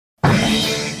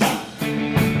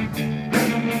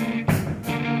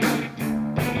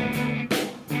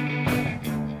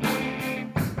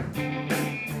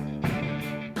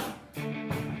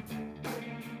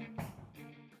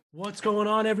What's going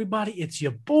on, everybody? It's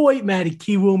your boy, Matty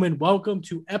Kiwoom. Welcome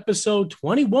to episode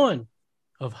 21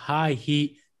 of High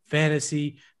Heat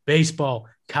Fantasy Baseball.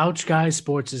 Couch Guys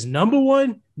Sports' number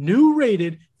one new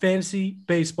rated fantasy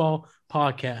baseball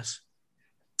podcast.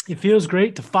 It feels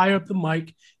great to fire up the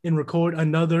mic and record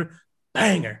another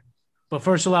banger. But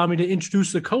first, allow me to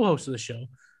introduce the co-host of the show,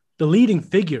 the leading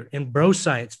figure in bro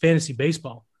science fantasy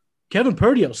baseball, Kevin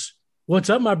Perdios. What's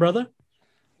up, my brother?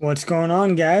 What's going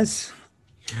on, guys?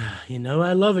 You know,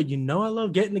 I love it. You know, I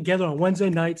love getting together on Wednesday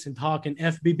nights and talking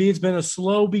FBB. It's been a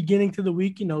slow beginning to the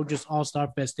week, just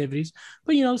all-star festivities.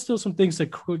 But, still some things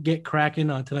that get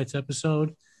cracking on tonight's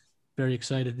episode. Very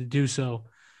excited to do so.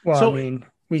 Well,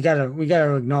 we gotta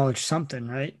acknowledge something,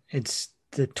 right? It's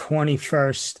the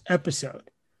 21st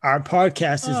episode. Our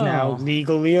podcast is now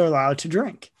legally allowed to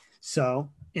drink. So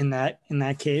in that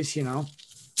case,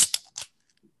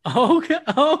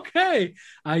 Okay.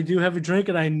 I do have a drink,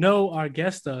 and I know our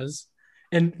guest does.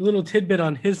 And a little tidbit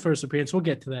on his first appearance. We'll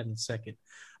get to that in a second.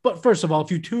 But first of all,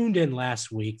 if you tuned in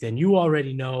last week, then you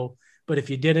already know. But if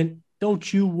you didn't,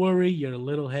 don't you worry your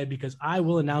little head, because I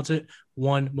will announce it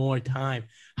one more time.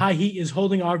 High Heat is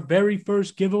holding our very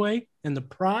first giveaway, and the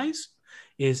prize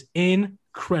is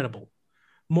incredible.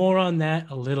 More on that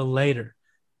a little later.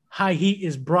 High Heat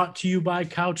is brought to you by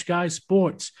Couch Guys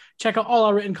Sports. Check out all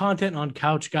our written content on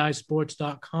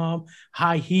couchguysports.com.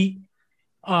 High Heat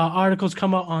articles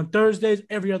come out on Thursdays.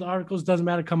 Every other articles, doesn't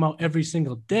matter, come out every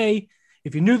single day.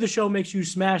 If you're new to the show, make sure you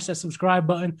smash that subscribe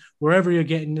button wherever you're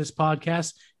getting this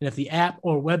podcast. And if the app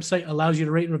or website allows you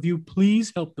to rate and review,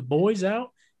 please help the boys out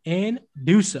and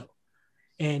do so.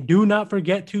 And do not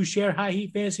forget to share High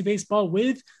Heat Fantasy Baseball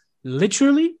with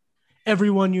literally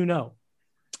everyone you know.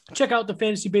 Check out the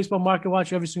Fantasy Baseball Market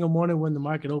Watch every single morning when the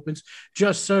market opens.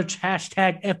 Just search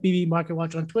hashtag FBB Market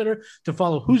Watch on Twitter to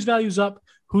follow whose value's up,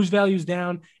 whose value's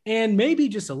down, and maybe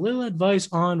just a little advice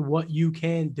on what you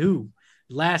can do.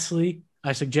 Lastly,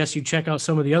 I suggest you check out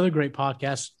some of the other great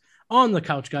podcasts on the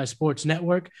Couch Guys Sports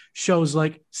Network, shows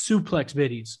like Suplex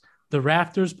Biddies, the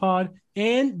Rafters Pod,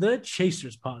 and the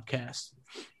Chasers Podcast.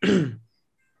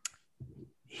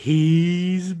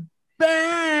 He's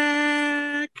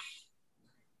back.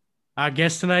 Our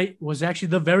guest tonight was actually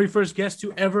the very first guest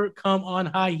to ever come on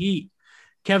High Heat.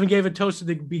 Kevin gave a toast at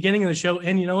the beginning of the show,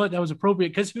 and you know what? That was appropriate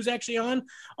because he was actually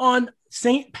on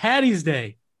St. Paddy's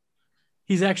Day.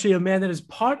 He's actually a man that is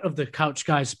part of the Couch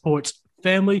Guys Sports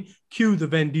family. Cue the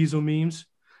Vin Diesel memes.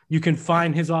 You can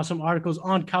find his awesome articles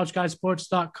on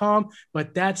couchguysports.com,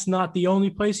 but that's not the only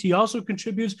place. He also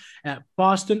contributes at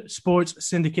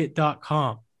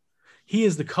bostonsportssyndicate.com. He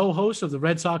is the co-host of the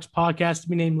Red Sox podcast to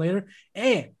be named later,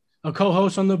 and a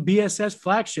co-host on the BSS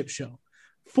flagship show,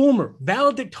 former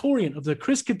valedictorian of the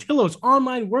Chris Cotillo's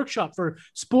online workshop for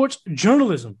sports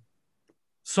journalism.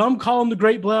 Some call him the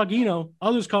great Blogino,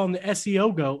 others call him the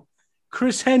SEO GOAT,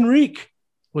 Chris Henrique.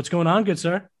 What's going on, good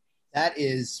sir? That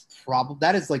is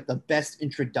like the best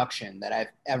introduction that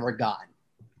I've ever gotten.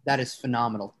 That is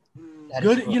phenomenal.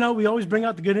 Good, we always bring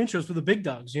out the good intros for the big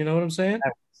dogs. You know what I'm saying?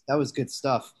 That was good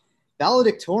stuff.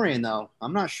 Valedictorian, though,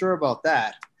 I'm not sure about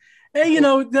that. Hey,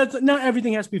 that's not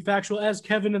everything has to be factual. As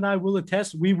Kevin and I will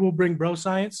attest, we will bring bro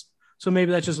science. So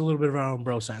maybe that's just a little bit of our own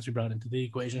bro science we brought into the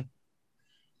equation.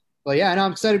 Well, yeah, I know.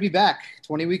 I'm excited to be back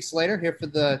 20 weeks later here for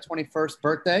the 21st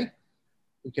birthday.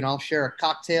 We can all share a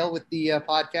cocktail with the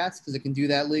podcast because it can do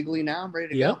that legally now. I'm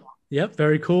ready to go. Yep,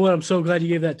 very cool. And I'm so glad you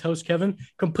gave that toast, Kevin.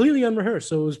 Completely unrehearsed,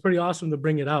 so it was pretty awesome to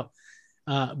bring it out.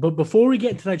 But before we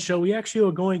get into tonight's show, we actually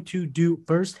are going to do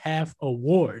first half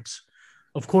awards.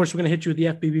 Of course, we're going to hit you with the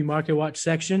FBB Market Watch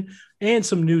section and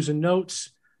some news and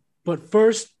notes. But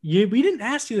first, we didn't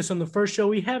ask you this on the first show.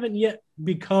 We haven't yet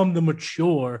become the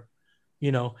mature,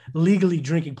 legally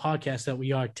drinking podcast that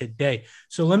we are today.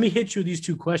 So let me hit you with these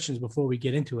two questions before we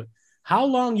get into it. How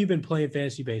long you been playing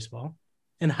fantasy baseball,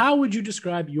 and how would you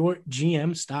describe your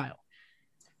GM style?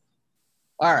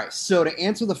 All right. So to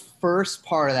answer the first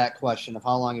part of that question of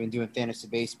how long you've been doing fantasy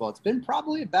baseball, it's been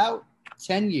probably about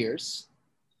 10 years.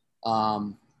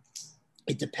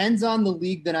 It depends on the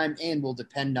league that I'm in, will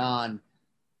depend on,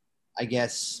 I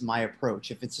guess, my approach.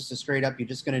 If it's just a straight up, you're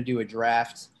just going to do a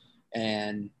draft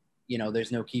and,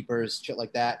 there's no keepers, shit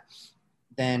like that,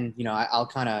 then,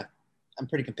 I'm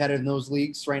pretty competitive in those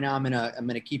leagues. Right now I'm in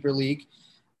a keeper league.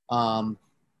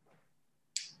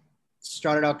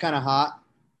 Started out kind of hot,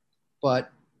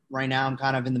 but right now I'm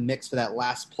kind of in the mix for that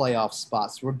last playoff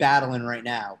spot. So we're battling right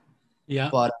now. Yeah.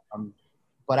 But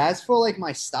But as for like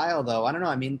my style, though, I don't know.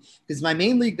 I mean, because my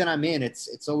main league that I'm in,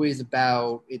 it's always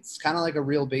about, it's kind of like a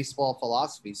real baseball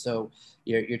philosophy. So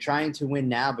you're trying to win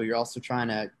now, but you're also trying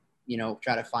to,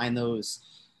 try to find those,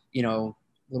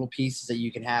 little pieces that you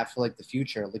can have for like the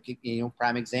future. Like,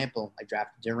 prime example, I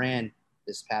drafted Duran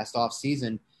this past off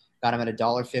season, got him at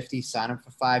 $1.50, signed him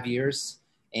for 5 years,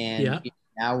 and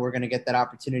now we're going to get that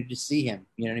opportunity to see him.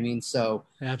 You know what I mean? So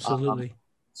absolutely.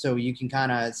 So you can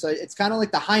it's kind of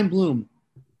like the Heim Bloom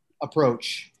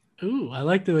approach. Ooh, I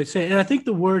like the way you say it. And I think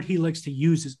the word he likes to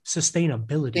use is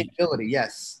sustainability. Sustainability,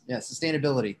 yes. Yes,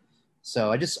 sustainability.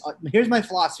 So here's my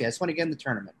philosophy. I just want to get in the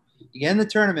tournament. You get in the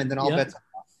tournament, then all bets are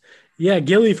off. Yeah,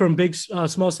 Gilly from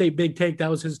Small State Big Take, that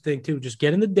was his thing too. Just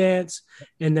get in the dance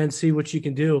and then see what you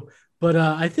can do. But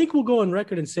I think we'll go on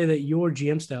record and say that your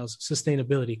GM style is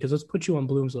sustainability, because let's put you on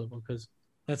Bloom's level, because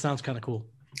that sounds kind of cool.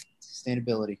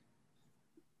 Sustainability.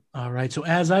 All right. So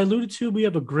as I alluded to, we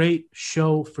have a great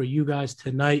show for you guys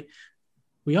tonight.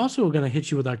 We also are going to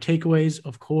hit you with our takeaways.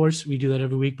 Of course, we do that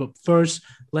every week. But first,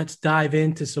 let's dive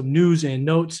into some news and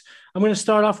notes. I'm going to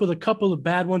start off with a couple of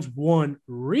bad ones, one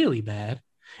really bad,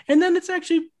 and then it's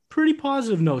actually pretty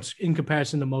positive notes in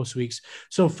comparison to most weeks.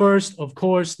 So first, of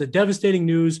course, the devastating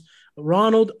news: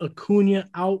 Ronald Acuna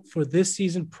out for this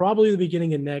season, probably the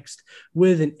beginning of next,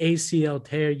 with an ACL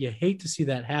tear. You hate to see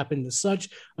that happen to such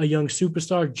a young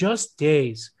superstar just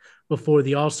days before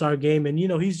the All-Star game. And,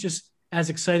 he's just as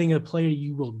exciting a player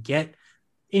you will get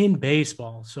in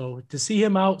baseball. So to see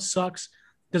him out sucks.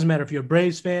 Doesn't matter if you're a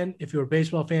Braves fan, if you're a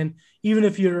baseball fan, even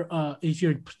if you're a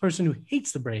person who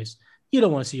hates the Braves, you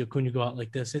don't want to see Acuna go out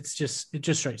like this. It just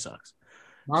straight sucks.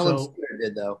 Marlon Suter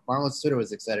did, though. Marlon Suter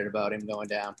was excited about him going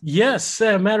down. Yes.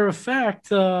 Matter of fact,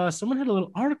 someone had a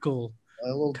little article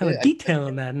kind of detail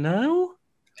on that. No?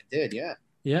 I did, yeah.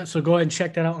 Yeah, so go ahead and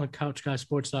check that out on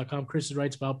couchguysports.com. Chris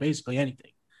writes about basically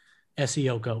anything.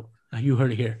 SEO go. You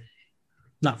heard it here.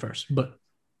 Not first, but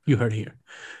you heard it here.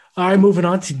 All right, moving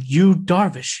on to Yu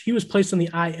Darvish. He was placed on the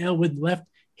IL with left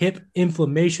hip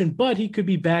inflammation, but he could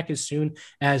be back as soon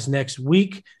as next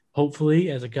week. Hopefully,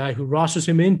 as a guy who rosters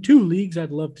him in 2 leagues,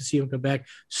 I'd love to see him come back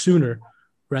sooner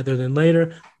rather than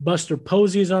later. Buster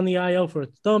Posey is on the IL for a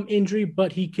thumb injury,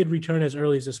 but he could return as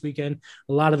early as this weekend.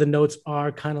 A lot of the notes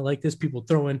are kind of like this: people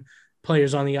throwing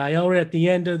players on the IL right at the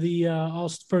end of the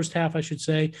first half, I should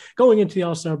say. Going into the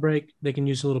All-Star break, they can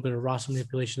use a little bit of roster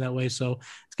manipulation that way. So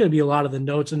it's going to be a lot of the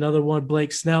notes. Another one,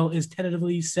 Blake Snell is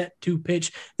tentatively set to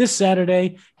pitch this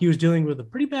Saturday. He was dealing with a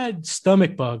pretty bad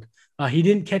stomach bug. He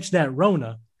didn't catch that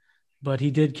Rona, but he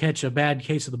did catch a bad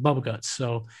case of the bubble guts.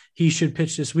 So he should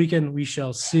pitch this weekend. We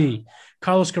shall see.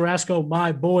 Carlos Carrasco,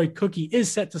 my boy Cookie,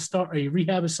 is set to start a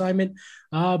rehab assignment,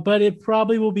 but it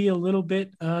probably will be a little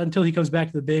bit until he comes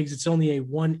back to the bigs. It's only a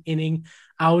 1-inning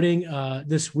outing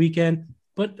this weekend.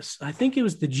 But I think it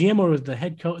was the GM or the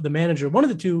head coach, the manager, one of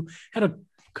the two, had a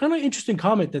kind of interesting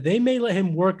comment that they may let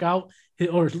him work out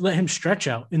or let him stretch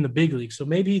out in the big league. So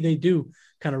maybe they do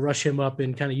kind of rush him up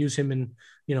and kind of use him in,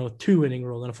 2-inning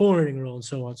role and a 4-inning role and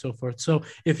so on and so forth. So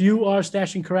if you are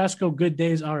stashing Carrasco, good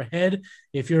days are ahead.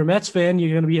 If you're a Mets fan,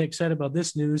 you're going to be excited about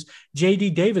this news. J.D.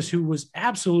 Davis, who was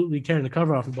absolutely tearing the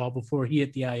cover off the ball before he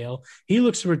hit the IL, he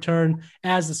looks to return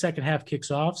as the second half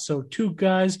kicks off. So 2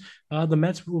 guys, the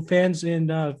Mets fans and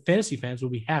fantasy fans will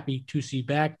be happy to see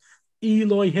back.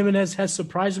 Eloy Jimenez has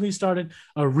surprisingly started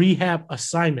a rehab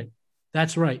assignment.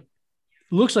 That's right.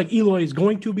 Looks like Eloy is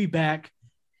going to be back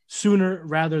sooner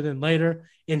rather than later.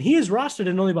 And he is rostered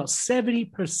in only about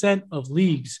 70% of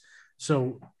leagues.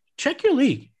 So check your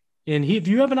league. And if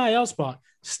you have an IL spot,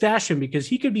 stash him, because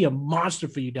he could be a monster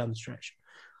for you down the stretch.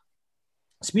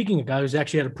 Speaking of guys who's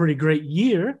actually had a pretty great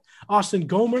year, Austin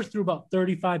Gomer threw about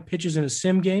 35 pitches in a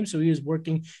sim game. So he was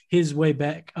working his way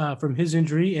back from his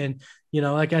injury. And,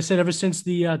 like I said, ever since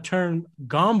the term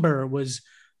Gomber was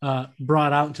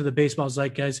brought out into the baseball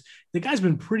zeitgeist, the guy's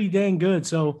been pretty dang good.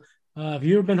 So if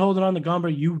you've been holding on to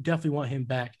Gomber, you definitely want him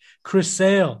back. Chris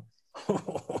Sale.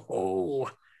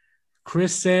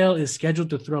 Chris Sale is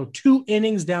scheduled to throw 2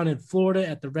 innings down in Florida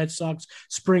at the Red Sox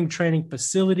spring training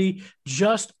facility.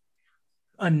 Just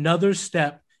another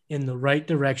step in the right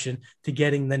direction to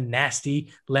getting the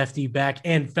nasty lefty back.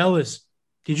 And fellas,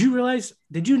 did you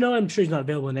know, I'm sure he's not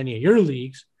available in any of your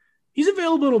leagues. He's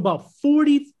available in about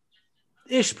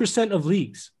 40-ish% of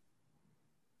leagues.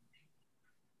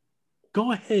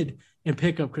 Go ahead and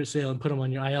pick up Chris Sale and put him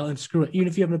on your IL and screw it. Even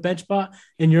if you have a bench spot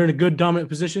and you're in a good dominant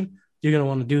position, you're going to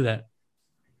want to do that.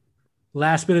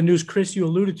 Last bit of news, Chris, you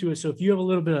alluded to it. So if you have a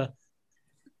little bit of,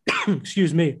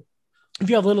 excuse me, if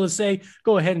you have a little to say,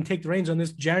 go ahead and take the reins on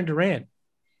this. Jarren Duran.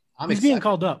 He's being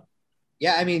called up.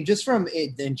 Yeah, I mean, just from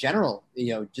in general,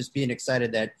 just being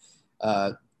excited that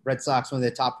Red Sox, one of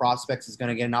their top prospects, is going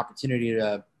to get an opportunity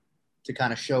to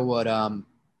kind of show what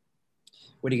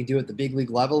he can do at the big league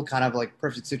level, kind of like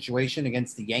perfect situation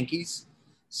against the Yankees,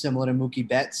 similar to Mookie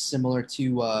Betts, similar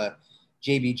to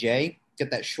JBJ.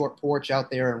 Get that short porch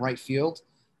out there in right field.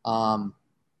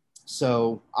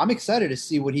 So I'm excited to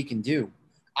see what he can do.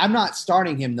 I'm not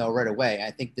starting him, though, right away.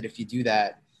 I think that if you do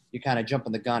that, you're kind of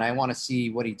jumping the gun. I want to see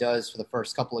what he does for the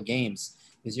first couple of games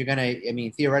because you're going to – I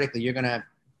mean, theoretically, you're going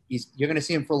to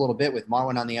see him for a little bit with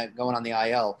Marwin going on the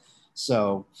IL.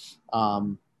 So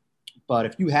but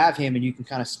if you have him and you can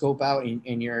kind of scope out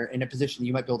and you're in a position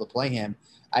you might be able to play him,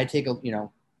 I take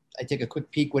a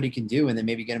quick peek what he can do and then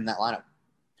maybe get him in that lineup.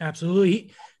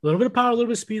 Absolutely. A little bit of power, a little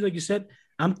bit of speed, like you said.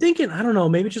 I'm thinking, I don't know,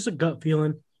 maybe it's just a gut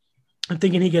feeling. I'm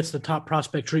thinking he gets the top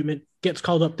prospect treatment, gets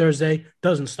called up Thursday,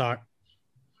 doesn't start,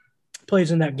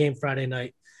 plays in that game Friday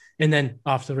night, and then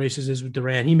off the races is with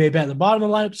Duran. He may bat at the bottom of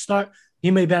the lineup to start. He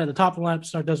may bat at the top of the lineup to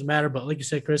start. Doesn't matter. But like you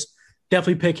said, Chris,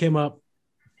 definitely pick him up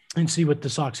and see what the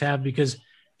Sox have because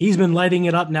he's been lighting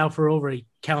it up now for over a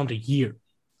calendar year.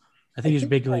 I think he's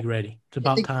big league ready. It's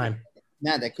about time.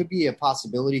 Matt, that could be a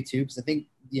possibility too because I think,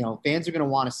 fans are going to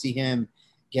want to see him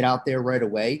get out there right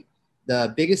away.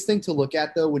 The biggest thing to look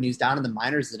at, though, when he's down in the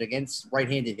minors is against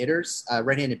right-handed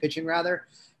pitching, rather.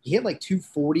 He hit like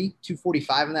 240,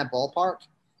 245 in that ballpark.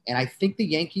 And I think the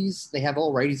Yankees, they have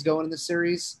all righties going in the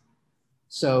series.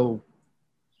 So,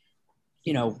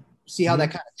 see how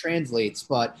that kind of translates.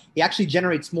 But he actually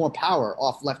generates more power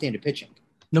off left-handed pitching.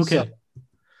 No kidding.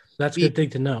 That's a good thing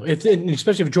to know.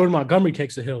 Especially if Jordan Montgomery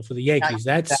takes the hill for the Yankees.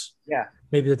 That's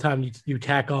maybe the time you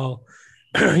tackle,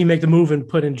 you make the move and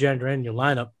put in Jan Duran in your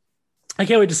lineup. I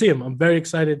can't wait to see him. I'm very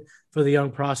excited for the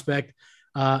young prospect.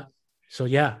 I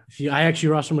actually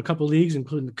roster him a couple of leagues,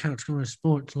 including the Couch Corner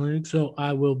Sports League. So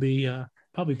I will be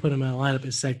probably putting him in a lineup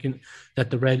in second that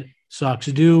the Red Sox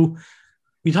do.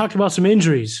 We talked about some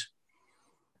injuries,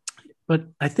 but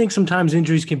I think sometimes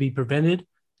injuries can be prevented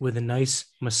with a nice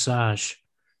massage.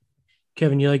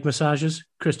 Kevin, you like massages?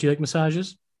 Chris, do you like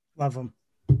massages? Love them.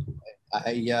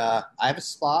 I have a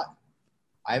spot.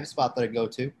 That I go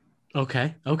to.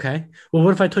 Okay. Well,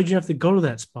 what if I told you have to go to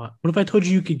that spot? What if I told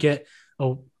you could get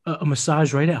a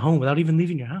massage right at home without even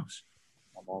leaving your house?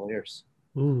 I'm all ears.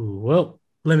 Ooh, well,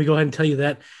 let me go ahead and tell you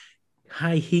that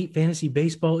High Heat Fantasy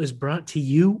Baseball is brought to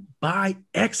you by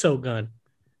Exogun.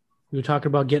 We were talking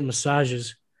about getting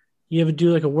massages. You ever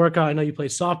do like a workout? I know you play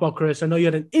softball, Chris. I know you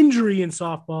had an injury in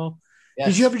softball. Yes.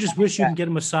 Did you ever just wish you could get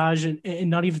a massage and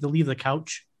not even to leave the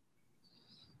couch?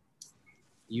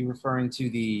 You referring to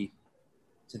the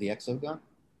Exogun?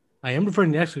 I am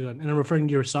referring to Exogun, and I'm referring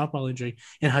to your softball injury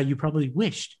and how you probably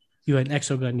wished you had an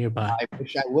Exogun nearby. I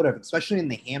wish I would have, especially in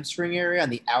the hamstring area, on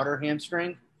the outer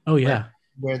hamstring. Oh yeah,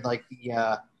 where like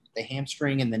the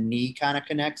hamstring and the knee kind of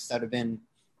connects. That'd have been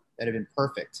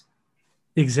perfect.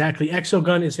 Exactly.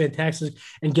 Exogun is fantastic.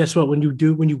 And guess what? When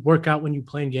you work out, when you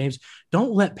play in games,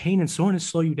 don't let pain and soreness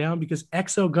slow you down because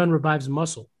Exogun revives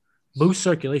muscle, boosts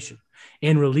circulation,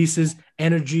 and releases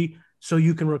energy so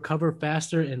you can recover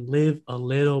faster and live a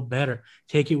little better.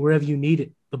 Take it wherever you need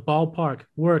it. The ballpark,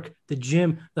 work, the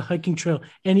gym, the hiking trail,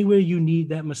 anywhere you need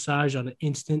that massage on an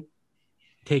instant,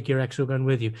 take your Exogun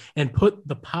with you and put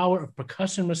the power of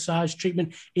percussion massage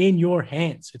treatment in your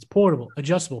hands. It's portable,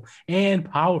 adjustable,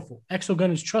 and powerful.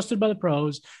 Exogun is trusted by the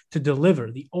pros to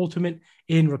deliver the ultimate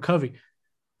in recovery.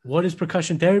 What is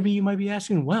percussion therapy, you might be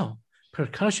asking? Well,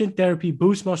 percussion therapy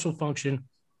boosts muscle function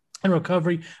and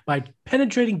recovery by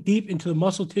penetrating deep into the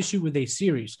muscle tissue with a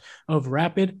series of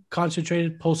rapid,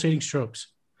 concentrated, pulsating strokes.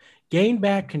 Gain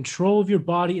back control of your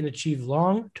body and achieve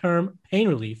long-term pain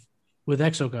relief with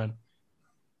Exogun.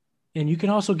 And you can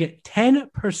also get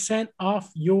 10%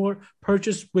 off your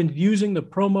purchase when using the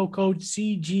promo code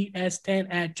CGS10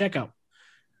 at checkout.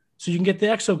 So you can get the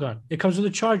Exogun. It comes with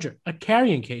a charger, a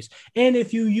carrying case. And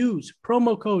if you use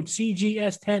promo code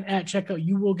CGS10 at checkout,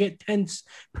 you will get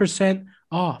 10%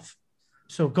 off.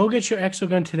 So go get your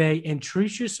Exogun today and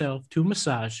treat yourself to a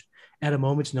massage at a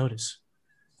moment's notice.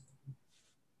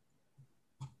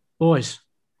 Boys,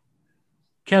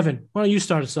 Kevin, why don't you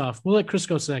start us off? We'll let Chris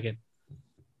go second.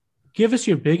 Give us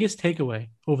your biggest takeaway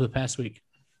over the past week.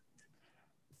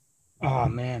 Oh,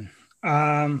 man.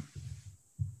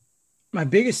 My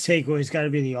biggest takeaway has got to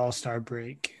be the All-Star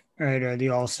break, right, or the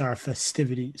All-Star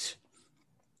festivities.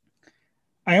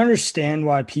 I understand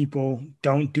why people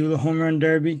don't do the home run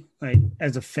derby. Like,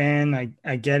 as a fan,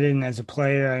 I get it, and as a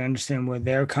player, I understand where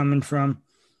they're coming from.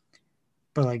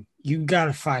 But, like, you got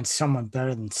to find someone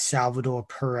better than Salvador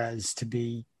Perez to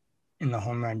be in the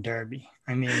home run derby.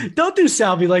 I mean, don't do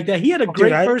Salvi like that. He had a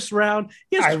great first round.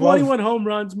 He has 21 home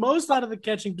runs, most out of the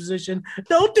catching position.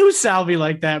 Don't do Salvi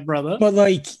like that, brother. But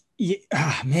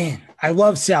man, I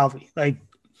love Salvi. Like,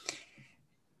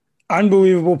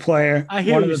 unbelievable player. I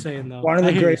hear what you're saying, though. One of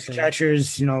the greatest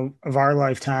catchers, of our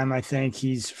lifetime. I think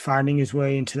he's finding his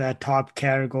way into that top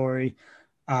category.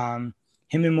 Him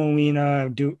and Molina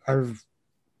have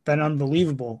been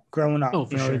unbelievable growing up. Oh,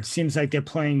 for sure. It seems like they're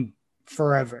playing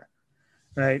forever,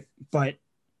 right? But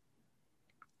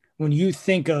when you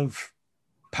think of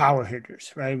power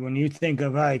hitters, right? When you think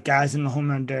of guys in the home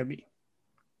run derby,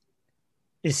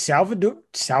 is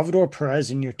Salvador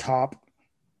Perez in your top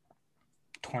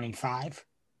 25?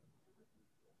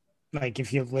 Like,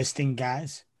 if you're listing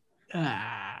guys, you know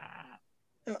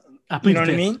what I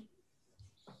mean?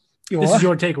 This is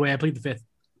your takeaway. I plead the fifth.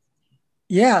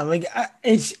 Yeah, like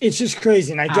it's just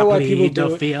crazy, and I get why people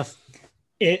do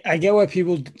it. I get why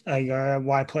people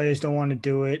why players don't want to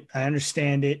do it. I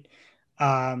understand it,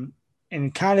 and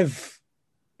it kind of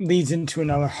leads into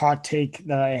another hot take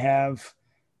that I have.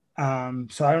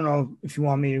 So I don't know if you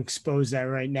want me to expose that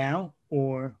right now,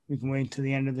 or we can wait until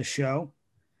the end of the show.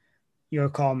 Your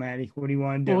call, Maddie. What do you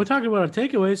want to do? Well, we're talking about our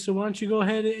takeaways, so why don't you go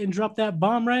ahead and drop that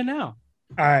bomb right now?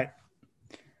 All right.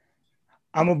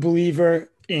 I'm a believer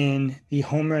in the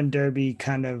home run derby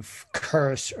kind of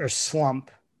curse or slump.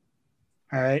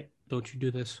 All right. Don't you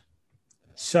do this.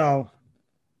 So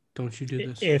don't you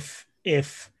do this.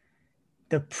 If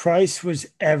the price was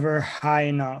ever high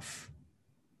enough,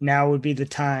 now would be the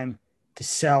time to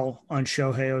sell on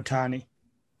Shohei Ohtani.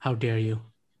 How dare you?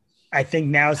 I think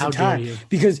now's the time.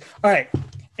 Because, all right,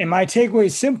 and my takeaway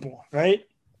is simple, right?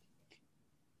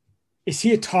 Is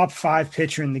he a top 5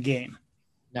 pitcher in the game?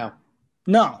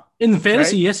 No. In the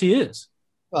fantasy, right? Yes, he is.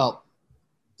 Well,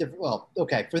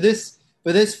 okay. For this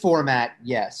format,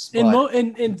 yes. In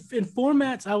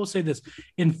formats, I will say this.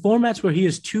 In formats where he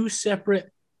is two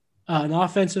separate, an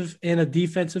offensive and a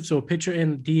defensive, so a pitcher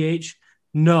and a DH,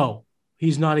 no,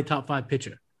 he's not a top 5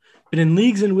 pitcher. But in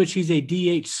leagues in which he's a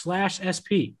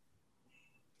DH/SP,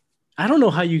 I don't know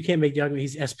how you can't make the argument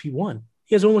he's SP1.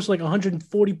 He has almost like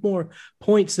 140 more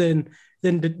points than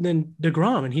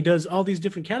DeGrom, and he does all these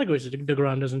different categories that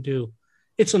DeGrom doesn't do.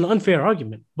 It's an unfair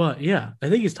argument, but yeah, I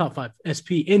think he's top 5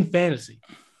 SP in fantasy,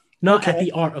 not at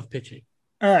the art of pitching.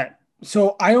 All right,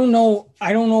 so I don't know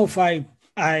if I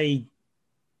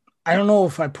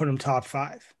put him top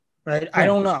 5. Right? I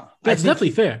don't know. That's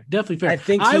definitely fair. Definitely fair. I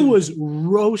think I was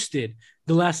roasted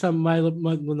the last time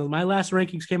when my last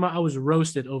rankings came out. I was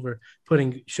roasted over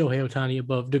putting Shohei Ohtani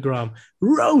above DeGrom.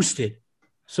 Roasted.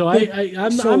 So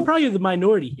I'm probably the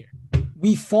minority here.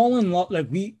 We fall in love, like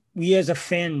we as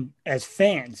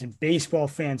fans and baseball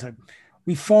fans, like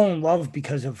we fall in love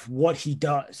because of what he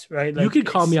does. Right? Like, you could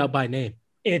call me out by name.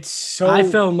 It's so I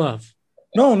fell in love.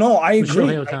 No, I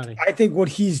agree. Like, I think what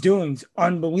he's doing is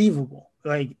unbelievable.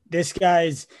 Like, this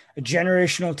guy's a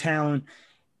generational talent.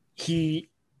 He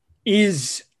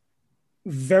is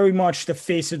very much the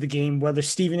face of the game, whether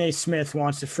Stephen A. Smith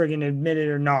wants to friggin' admit it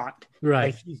or not.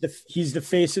 Right. Like, he's the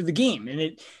face of the game,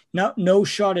 and no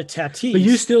shot at Tatis. But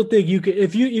you still think you could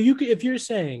if you're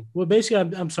saying, well,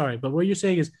 basically, I'm sorry, but what you're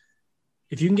saying is,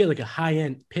 if you can get like a high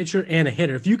end pitcher and a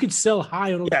hitter, if you could sell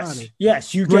high on Ohtani,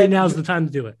 yes, right now's the time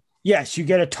to do it. Yes, you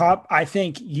get a top. I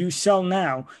think you sell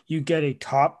now. You get a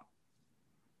top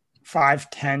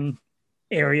 5-10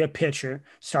 area pitcher,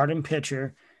 starting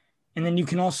pitcher, and then you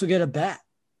can also get a bat.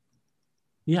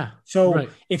 Yeah. So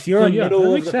if you're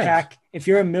middle of the pack, if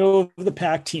you're a middle of the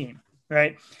pack team,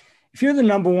 right? If you're the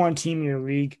number 1 team in your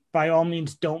league, by all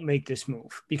means, don't make this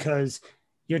move because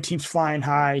your team's flying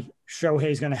high.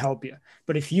 Shohei's going to help you.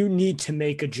 But if you need to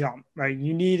make a jump, right,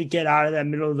 you need to get out of that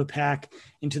middle of the pack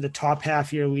into the top half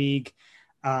of your league.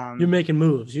 You're making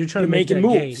moves. You're trying to make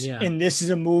moves. Gain, yeah. And this is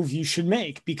a move you should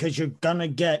make because you're going to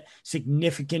get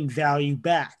significant value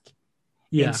back.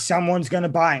 Yeah. And someone's going to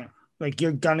buy him. Like,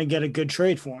 you're going to get a good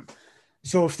trade for him.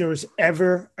 So if there was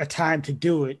ever a time to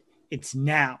do it, it's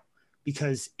now.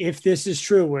 Because if this is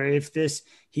true, where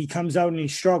he comes out and he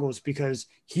struggles because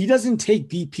he doesn't take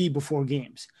BP before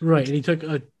games. Right. And he took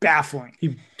a baffling.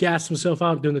 He gassed himself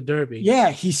out during the Derby.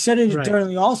 Yeah. He said it during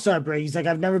the All-Star break. He's like,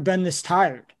 I've never been this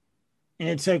tired. And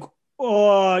it's like,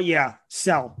 oh yeah,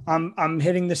 sell. I'm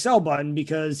hitting the sell button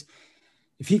because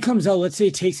if he comes out, let's say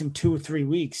it takes him 2 or 3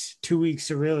 weeks, 2 weeks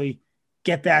to really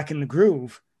get back in the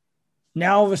groove.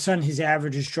 Now all of a sudden his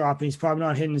average is dropping. He's probably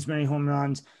not hitting as many home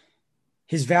runs.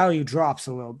 His value drops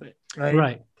a little bit, right?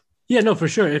 Right. Yeah, no, for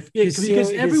sure.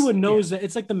 Because everyone knows that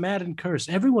it's like the Madden curse.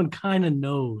 Everyone kind of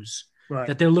knows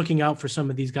that they're looking out for some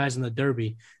of these guys in the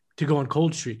Derby. to go on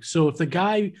cold streaks. So if the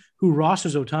guy who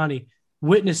rosters Ohtani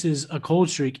witnesses a cold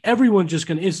streak, everyone's just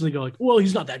going to instantly go like, well,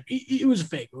 he's not that. It was a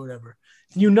fake or whatever.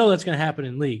 You know that's going to happen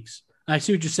in leagues. I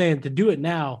see what you're saying. To do it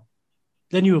now,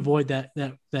 then you avoid that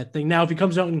thing. Now, if he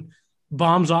comes out and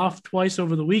bombs off twice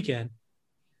over the weekend.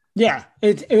 Yeah.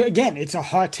 It's a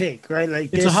hot take, right?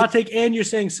 Like it's a hot take, and you're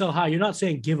saying sell high. You're not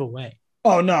saying give away.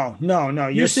 Oh, no.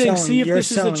 You're saying see if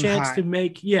this is a chance high. To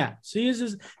make –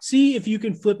 see if you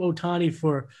can flip Ohtani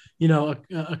for,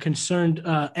 a concerned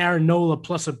Aaron Nola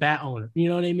plus a bat owner. You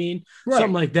know what I mean? Right.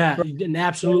 Something like that. Right. And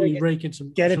absolutely rake in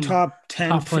some – Get a top 10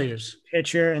 top players.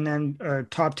 Pitcher and then or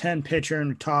top 10 pitcher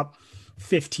and a top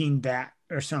 15 bat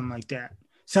or something like that.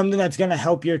 Something that's going to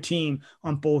help your team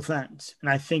on both ends.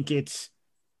 And I think it's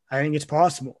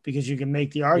possible because you can make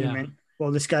the argument,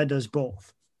 well, this guy does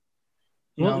both.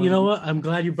 You know what? I'm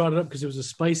glad you brought it up because it was a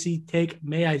spicy take.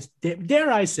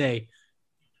 Dare I say,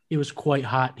 it was quite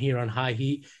hot here on High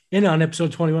Heat. And on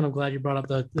episode 21, I'm glad you brought up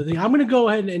the thing. I'm going to go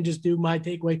ahead and just do my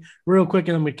takeaway real quick,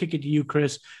 and I'm going to kick it to you,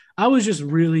 Chris. I was just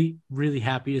really, really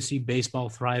happy to see baseball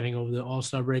thriving over the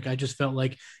All-Star break. I just felt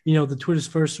like, the Twitter's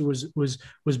first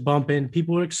was bumping.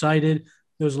 People were excited.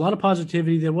 There was a lot of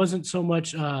positivity. There wasn't so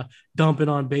much dumping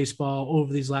on baseball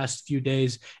over these last few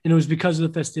days, and it was because of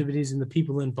the festivities and the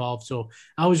people involved. So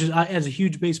as a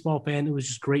huge baseball fan, it was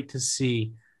just great to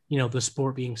see, the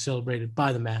sport being celebrated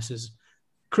by the masses.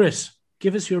 Chris,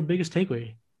 give us your biggest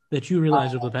takeaway that you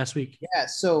realized over the past week. Yeah,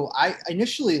 so I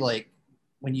initially,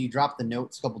 when you dropped the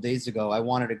notes a couple days ago, I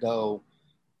wanted to go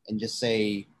and just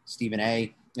say Stephen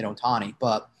A., Ohtani,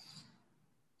 but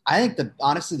I think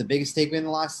honestly the biggest takeaway in the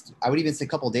last, I would even say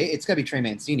couple of days, it's got to be Trey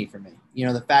Mancini for me.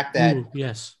 The fact that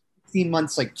 15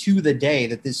 months, to the day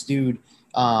that this dude,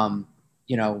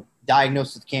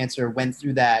 diagnosed with cancer, went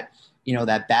through that,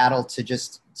 that battle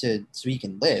so he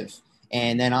can live.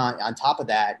 And then on top of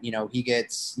that, he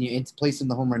gets into place in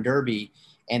the home run derby.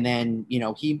 And then,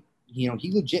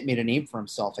 he legit made a name for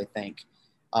himself, I think,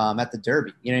 at the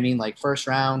derby. You know what I mean? First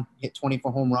round, hit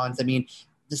 24 home runs. I mean,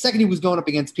 the second he was going up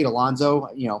against Pete Alonso,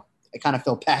 I kind of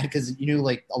felt bad because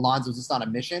Alonso was just on a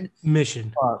mission.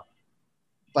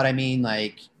 But I mean,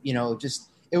 just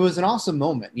it was an awesome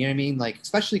moment. You know what I mean?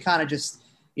 Especially kind of just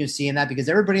seeing that because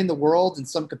everybody in the world in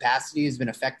some capacity has been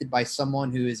affected by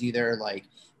someone who is either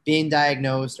being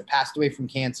diagnosed or passed away from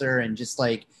cancer, and just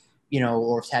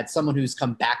or had someone who's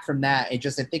come back from that. I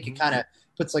think it kind of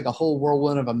puts a whole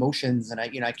whirlwind of emotions, and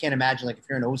I can't imagine if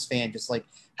you're an O's fan, just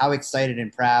how excited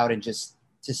and proud and just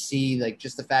to see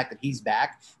just the fact that he's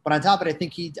back. But on top of it,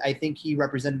 I think he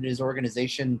represented his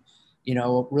organization,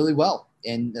 really well.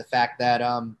 And the fact that,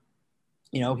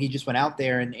 he just went out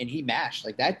there and he mashed.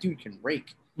 That dude can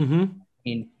rake. Mm-hmm. I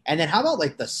mean, and then how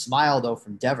about the smile though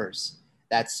from Devers?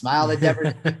 That smile that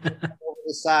Devers over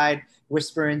the side,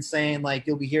 whispering, saying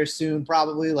you'll be here soon,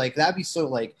 probably. That'd be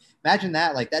so imagine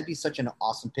that. That'd be such an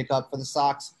awesome pickup for the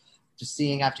Sox. Just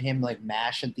seeing after him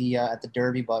mash at the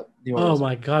Derby, but oh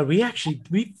my God, we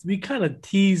kind of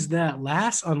teased that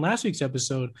on last week's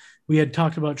episode. We had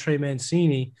talked about Trey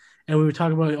Mancini, and we were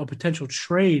talking about a potential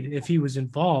trade if he was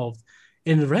involved.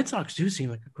 And the Red Sox do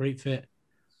seem like a great fit.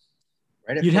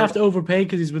 Right, you'd have to overpay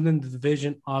because he's within the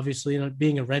division. Obviously,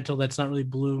 being a rental, that's not really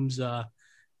Bloom's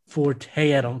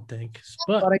forte, I don't think.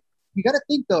 But you got to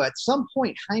think though, at some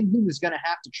point, Chaim Bloom is going to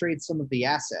have to trade some of the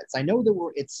assets. I know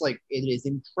that it is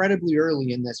incredibly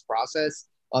early in this process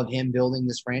of him building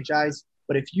this franchise.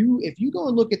 But if you go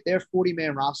and look at their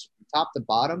 40-man roster from top to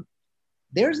bottom,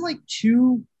 there's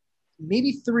 2,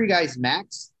 maybe 3 guys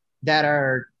max that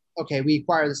are okay. We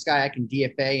acquire this guy, I can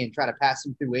DFA and try to pass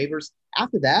him through waivers.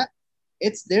 After that,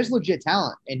 there's legit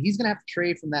talent, and he's going to have to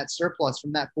trade from that surplus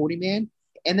from that 40-man.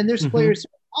 And then there's players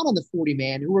out on the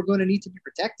 40-man who are going to need to be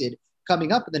protected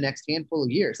coming up in the next handful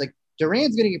of years.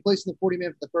 Duran's going to get placed in the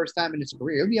 40-man for the first time in his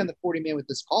career. He'll be on the 40-man with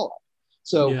this call-up.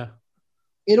 So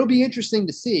it'll be interesting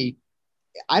to see.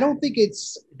 I don't think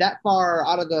it's that far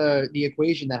out of the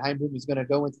equation that Chaim Bloom is going to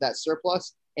go into that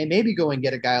surplus and maybe go and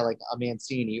get a guy like a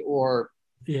Mancini or –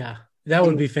 yeah. That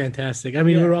would be fantastic. I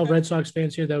mean, we're all Red Sox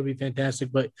fans here. That would be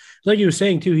fantastic. But like you were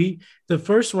saying too, the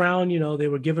first round, they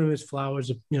were giving him his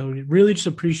flowers, really just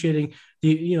appreciating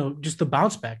just the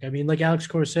bounce back. I mean, like Alex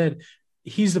Cora said,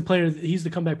 he's the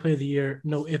comeback player of the year.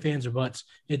 No ifs, ands, or buts.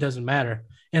 It doesn't matter.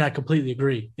 And I completely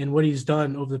agree. And what he's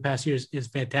done over the past years is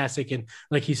fantastic. And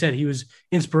like he said, he was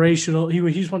inspirational. He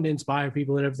just wanted to inspire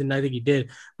people and everything. I think he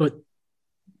did. But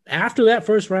after that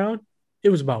first round, it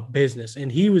was about business,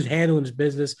 and he was handling his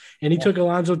business, and he took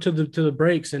Alonso to the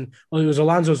breaks, and it was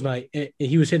Alonso's night, and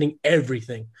he was hitting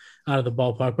everything out of the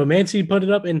ballpark. But Mancini put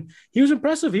it up, and he was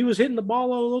impressive. He was hitting the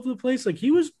ball all over the place. He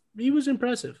was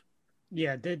impressive.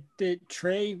 Yeah, the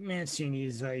Trey Mancini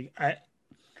is like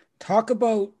talk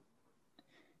about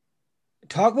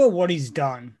what he's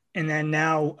done, and then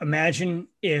now imagine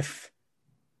if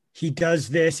he does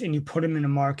this and you put him in a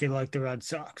market like the Red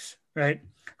Sox, right?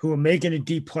 Who are making a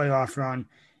deep playoff run.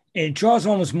 It draws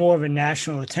almost more of a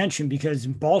national attention because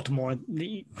in Baltimore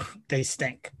they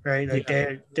stink, right? Like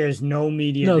there's no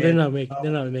media. No, there.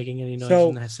 they're not making any noise So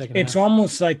in that second it's half.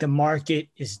 almost like the market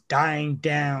is dying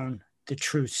down the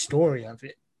true story of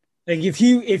it. Like if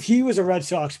he was a Red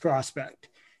Sox prospect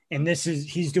and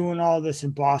he's doing all this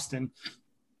in Boston.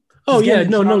 Oh yeah,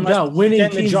 no doubt. Winning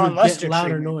teams would get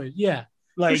louder noise. Yeah.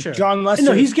 Like for sure. John Lester.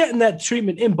 No, he's getting that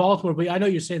treatment in Baltimore, but I know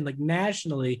you're saying like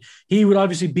nationally, he would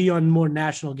obviously be on more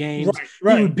national games.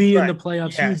 Right, he would be in the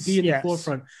playoffs. He would be in the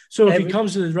forefront. So if he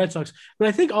comes to the Red Sox, but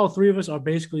I think all three of us are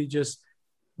basically just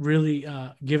really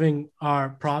giving our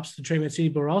props to Trey Mancini,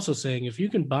 but we're also saying if you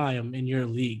can buy him in your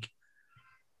league,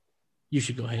 you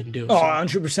should go ahead and do it. Oh,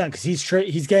 100%, because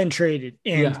he's getting traded.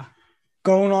 And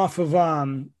going off of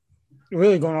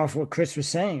really going off what Chris was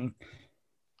saying,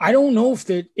 I don't know if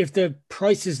the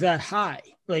price is that high.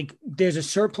 Like there's a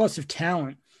surplus of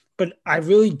talent, but I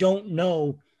really don't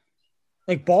know.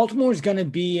 Like Baltimore is going to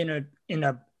be in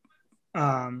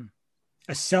a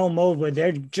sell mode where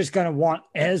they're just going to want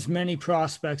as many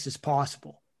prospects as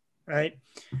possible, right?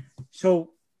 So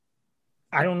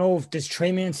I don't know if does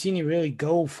Trey Mancini really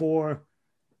go for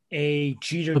a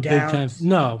Jeter Downs?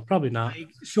 No, probably not.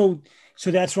 Like, so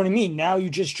that's what I mean. Now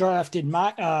you just drafted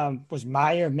Mayer.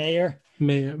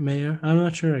 I'm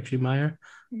not sure actually. Meyer.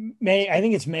 I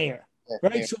think it's Mayer,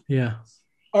 right? Mayer. So, yeah.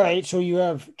 All right. So you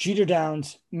have Jeter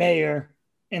Downs, Mayer,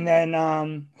 and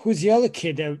then who's the other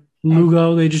kid?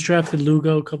 Lugo. They just drafted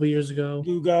Lugo a couple years ago.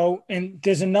 Lugo, and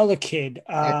there's another kid.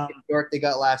 York they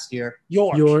got last year.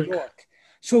 York.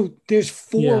 So there's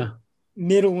four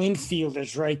middle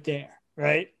infielders right there,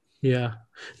 right? Yeah.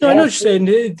 No, I know what you're saying.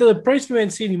 The price for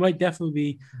Mancini might definitely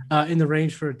be in the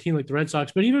range for a team like the Red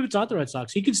Sox, but even if it's not the Red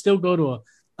Sox, he could still go to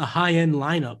a high-end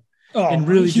lineup and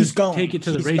really just take it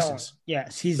to the races. Going.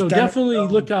 Yes, so definitely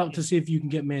look out to see if you can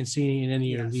get Mancini in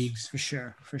any of your leagues. For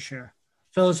sure.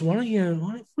 Fellas, what do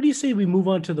you say we move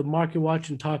on to the market watch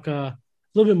and talk a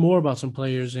little bit more about some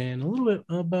players and a little bit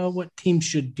about what teams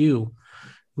should do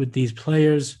with these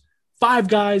players. 5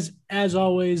 guys, as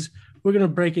always, we're going to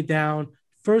break it down.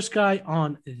 First guy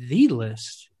on the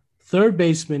list, third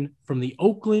baseman from the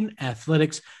Oakland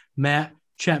Athletics, Matt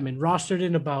Chapman, rostered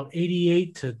in about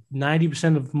 88 to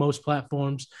 90% of most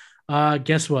platforms.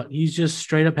 Guess what? He's just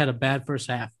straight up had a bad first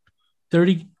half,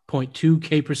 30.2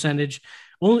 K percentage.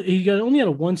 He only had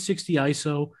a 160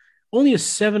 ISO, only a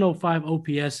 705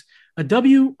 OPS, a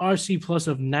WRC plus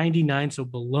of 99, so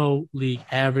below league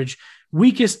average.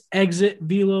 Weakest exit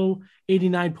velo,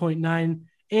 89.9.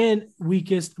 And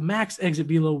weakest max exit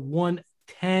below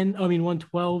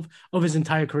 112 of his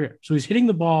entire career. So he's hitting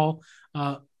the ball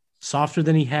softer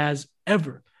than he has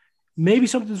ever. Maybe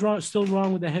something's still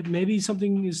wrong with the head. Maybe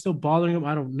something is still bothering him.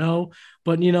 I don't know.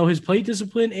 But, his plate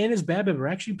discipline and his BABIP are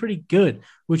actually pretty good,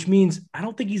 which means I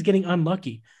don't think he's getting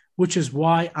unlucky, which is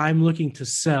why I'm looking to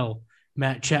sell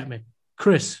Matt Chapman.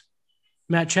 Chris,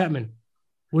 Matt Chapman,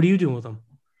 what are you doing with him?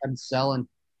 I'm selling.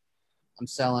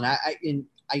 I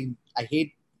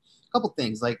hate a couple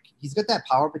things. Like he's got that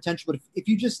power potential, but if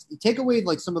you just take away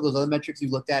like some of those other metrics you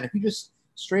looked at, if you just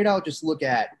straight out just look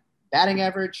at batting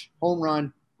average, home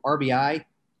run, RBI,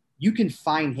 you can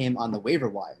find him on the waiver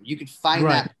wire. You could find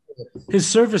that. His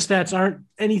surface stats aren't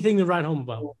anything to write home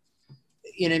about.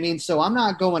 You know what I mean? So I'm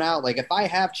not going out. Like if I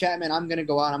have Chapman, I'm going to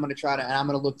go out. I'm going to try to, and I'm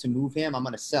going to look to move him. I'm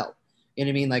going to sell. You know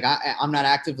what I mean? Like I'm not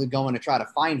actively going to try to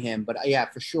find him, but yeah,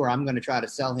 for sure, I'm going to try to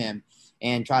sell him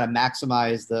and try to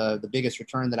maximize the biggest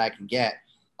return that I can get.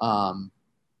 I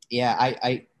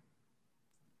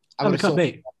would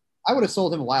have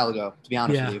sold him a while ago, to be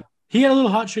honest with you. He had a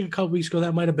little hot streak a couple weeks ago.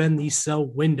 That might have been the sell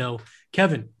window.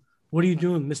 Kevin, what are you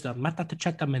doing, Mr. Matt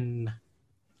Chapman?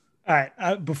 All right.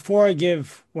 Before I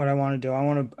give what I want to do, I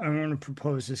want to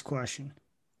propose this question.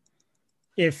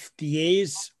 If the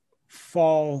A's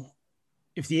fall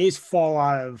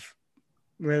out of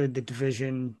really the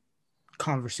division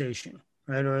conversation,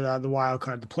 right, or the wild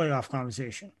card, the playoff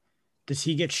conversation, does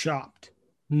he get shopped?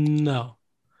 No.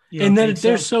 And then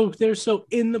they're so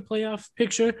in the playoff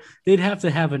picture, they'd have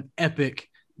to have an epic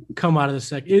come out of the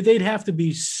second. They'd have to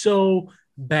be so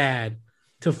bad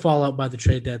to fall out by the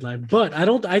trade deadline. But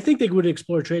I think they would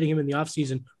explore trading him in the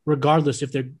offseason, regardless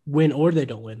if they win or they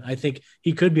don't win. I think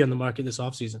he could be on the market this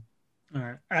offseason.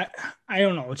 All right. I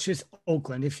don't know. It's just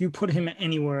Oakland. If you put him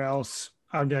anywhere else,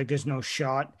 I'd be like, there's no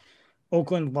shot.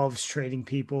 Oakland loves trading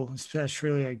people,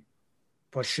 especially like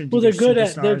But should Well, your they're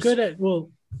superstars... good at.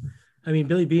 Well, I mean,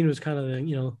 Billy Beane was kind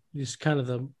of he's kind of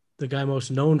the guy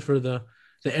most known for the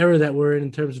era that we're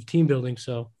in terms of team building.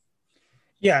 So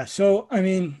Yeah. So I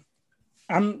mean,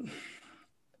 I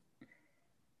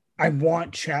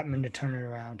want Chapman to turn it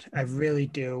around. I really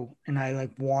do, and I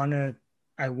want to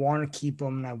keep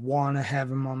him, and I want to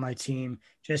have him on my team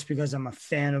just because I'm a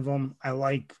fan of him. I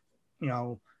like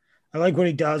what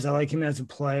he does. I like him as a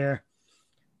player.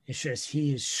 It's just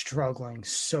he is struggling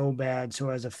so bad. So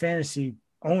as a fantasy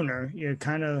owner, you're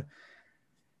kind of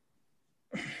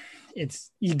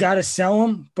you got to sell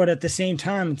him, but at the same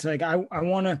time, it's like I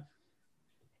want to.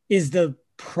 Is the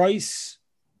price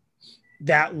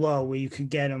that low where you could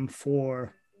get him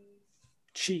for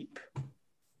cheap?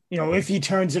 If he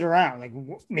turns it around, like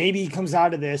maybe he comes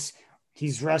out of this,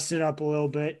 he's rested up a little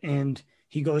bit, and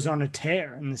he goes on a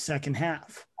tear in the second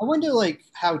half. I wonder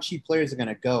how cheap players are going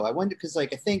to go. I wonder because I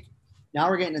think now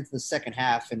we're getting into the second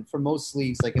half, and for most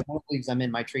leagues, like in most leagues I'm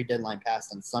in, my trade deadline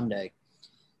passed on Sunday.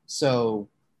 So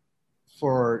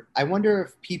I wonder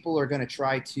if people are going to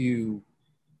try to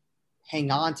hang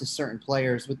on to certain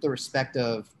players with the respect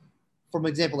of, for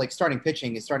example, like starting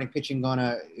pitching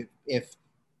gonna, if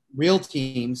real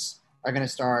teams are going to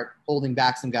start holding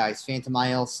back some guys, Phantom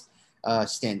IL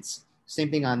stints. Same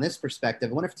thing on this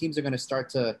perspective. I wonder if teams are going to start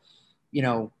to,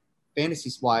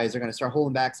 fantasy-wise, are going to start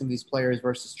holding back some of these players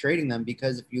versus trading them,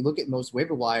 because if you look at most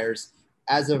waiver wires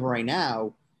as of right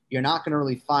now, you're not going to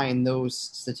really find those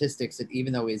statistics that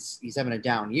even though he's having a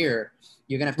down year,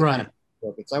 you're going to have to kind of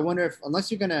work it. So I wonder if,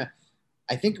 unless you're going to,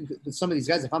 I think with some of these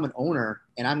guys, if I'm an owner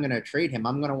and I'm going to trade him,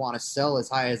 I'm going to want to sell as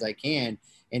high as I can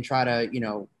and try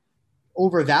to,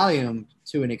 overvalue him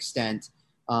to an extent.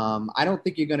 I don't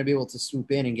think you're going to be able to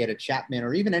swoop in and get a Chapman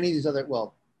or even any of these other,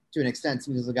 well, to an extent,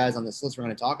 some of the guys on this list we're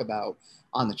going to talk about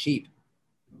on the cheap.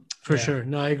 For sure.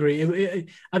 No, I agree.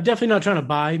 I'm definitely not trying to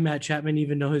buy Matt Chapman,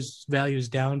 even though his value is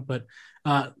down. But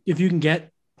if you can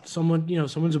get someone,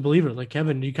 someone's a believer like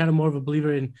Kevin, you're kind of more of a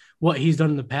believer in what he's done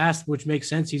in the past, which makes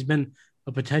sense. He's been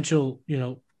a potential,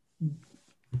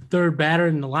 third batter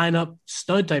in the lineup,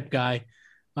 stud type guy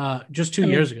just 2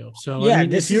 years ago. So yeah,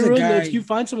 if you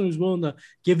find someone who's willing to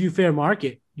give you fair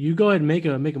market, you go ahead and make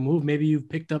a move. Maybe you've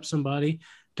picked up somebody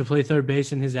to play third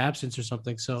base in his absence or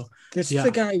something. So this is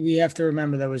the guy we have to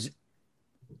remember that was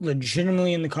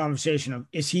legitimately in the conversation of,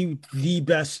 is he the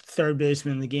best third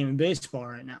baseman in the game of baseball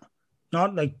right now?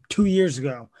 Not like 2 years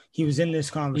ago. He was in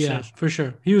this conversation. Yeah, for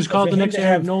sure. He was called the next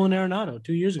Nolan Arenado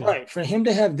 2 years ago. Right. For him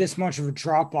to have this much of a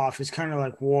drop off is kind of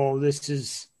like, whoa, this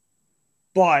is,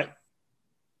 but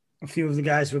a few of the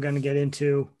guys we're going to get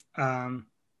into,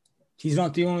 he's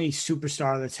not the only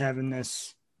superstar that's having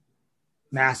this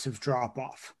massive drop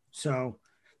off. So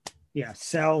yeah,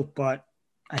 sell, but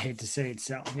I hate to say it,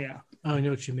 sell. Yeah. Oh, I know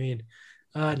what you mean.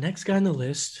 Next guy on the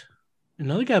list,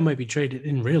 another guy might be traded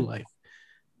in real life.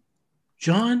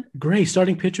 Jon Gray,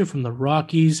 starting pitcher from the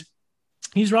Rockies.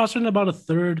 He's rostered in about a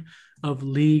third of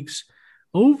leagues.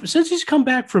 Since he's come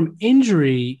back from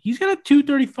injury, he's got a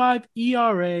 2.35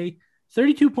 ERA,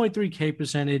 32.3 K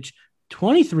percentage,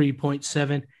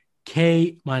 23.7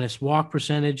 K minus walk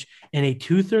percentage, and a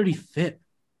 230 FIP.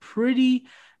 Pretty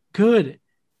good.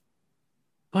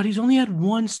 But he's only had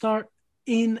one start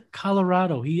in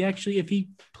Colorado. He actually, if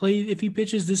he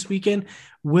pitches this weekend,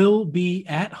 will be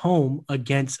at home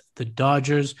against the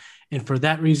Dodgers. And for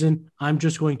that reason, I'm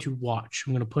just going to watch.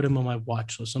 I'm going to put him on my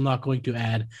watch list. I'm not going to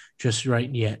add just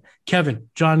right yet. Kevin,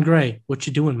 Jon Gray, what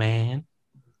you doing, man?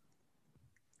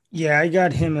 Yeah, I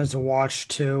got him as a watch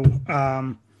too.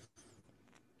 And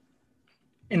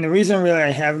the reason really I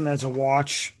have him as a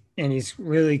watch, and he's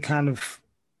really kind of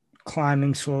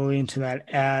climbing slowly into that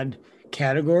ad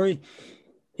category,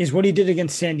 is what he did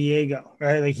against San Diego,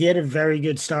 right? Like he had a very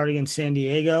good start against San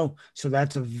Diego. So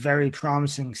that's a very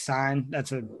promising sign.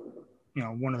 That's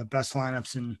one of the best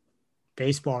lineups in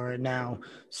baseball right now.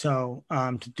 So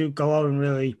to go out and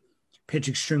really pitch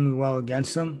extremely well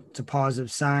against them, it's a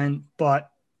positive sign, but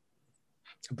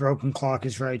a broken clock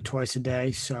is right twice a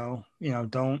day. So,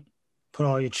 don't put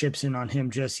all your chips in on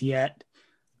him just yet.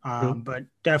 But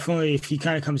definitely if he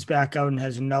kind of comes back out and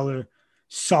has another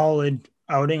solid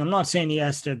outing, I'm not saying he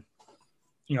has to,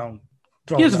 he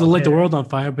has to light the world on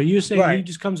fire, but you're saying he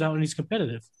just comes out and he's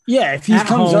competitive. Yeah, if he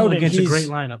comes out against a great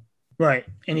lineup. Right.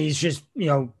 And he's just,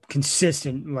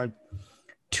 consistent, like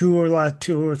two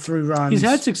or three runs. He's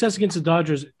had success against the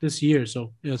Dodgers this year,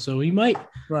 so he might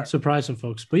surprise some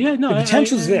folks. But yeah, no, the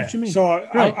potential's there. So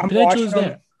I'm watching him,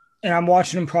 there. And I'm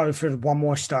watching him probably for one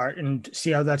more start and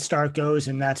see how that start goes,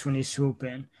 and that's when he swoop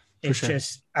in. It's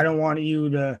just I don't want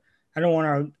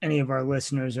any of our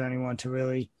listeners or anyone to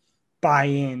really buy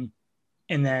in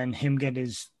and then him get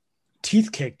his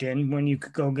teeth kicked in when you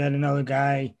could go get another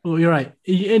guy. Well, you're right.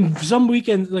 In some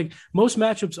weekends, like most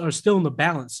matchups are still in the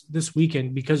balance this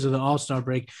weekend because of the All-Star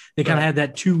break. They kind of had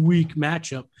that 2-week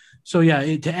matchup. So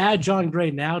yeah, to add Jon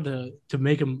Gray now to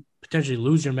make him potentially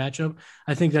lose your matchup,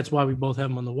 I think that's why we both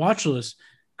have him on the watch list.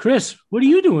 Chris, what are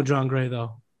you doing with Jon Gray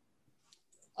though?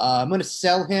 I'm going to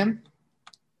sell him.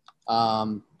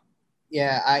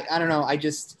 Yeah, I don't know.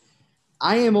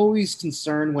 I am always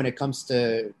concerned when it comes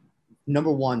to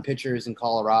number one pitchers in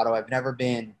Colorado. I've never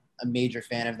been a major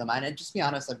fan of them. And just be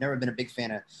honest, I've never been a big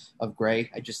fan of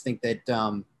Gray. I just think that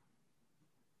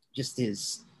just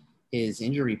his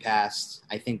injury past,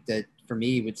 I think that for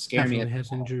me would scare Definitely me.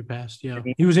 Has injury past, yeah.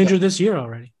 He was injured this year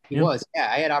already. He was, yeah.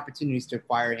 I had opportunities to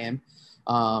acquire him,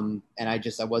 and I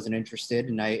wasn't interested.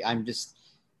 And I'm just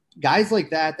guys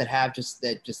like that have just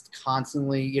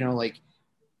constantly, you know, like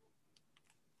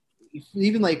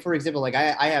even like for example, like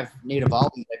I have Nate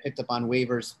Eovaldi that I picked up on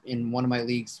waivers in one of my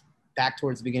leagues back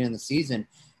towards the beginning of the season,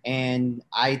 and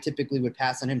I typically would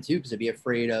pass on him too because I'd be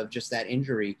afraid of just that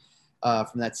injury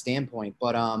from that standpoint.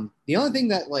 But the only thing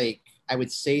that like I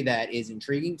would say that is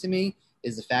intriguing to me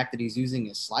is the fact that he's using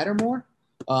his slider more.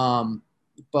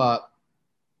 But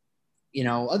you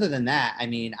know, other than that, I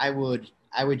mean, I would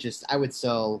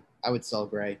sell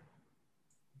Gray.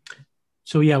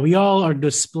 So yeah, we all are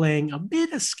displaying a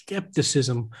bit of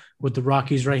skepticism with the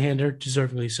Rockies right-hander,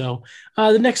 deservedly so.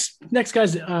 The next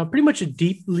guy's pretty much a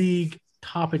deep league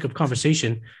topic of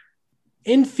conversation.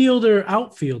 Infielder,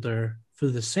 outfielder for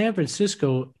the San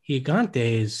Francisco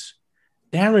Gigantes,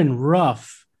 Darin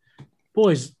Ruf.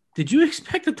 Boys, did you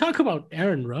expect to talk about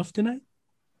Darin Ruf tonight?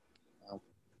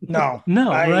 No,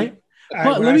 right?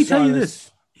 But let me tell you this.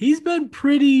 He's been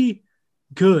pretty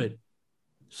good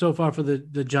so far for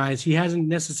the Giants. He hasn't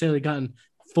necessarily gotten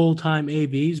full-time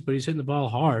ABs, but he's hitting the ball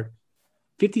hard.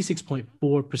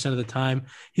 56.4% of the time.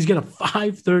 He's got a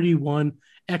 531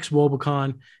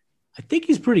 ex-Wobicon. I think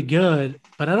he's pretty good,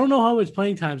 but I don't know how much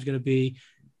playing time is going to be.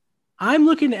 I'm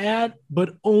looking at,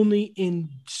 but only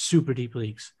in super deep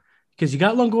leagues because you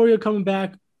got Longoria coming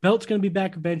back. Belt's going to be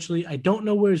back eventually. I don't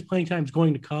know where his playing time is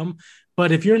going to come,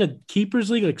 but if you're in a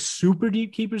keepers league, like super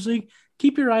deep keepers league,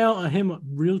 keep your eye out on him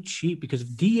real cheap because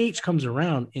if DH comes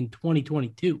around in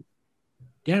 2022,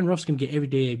 Darin Ruf's going to get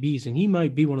everyday ABs, and he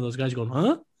might be one of those guys going,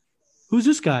 huh? Who's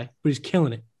this guy? But he's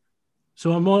killing it.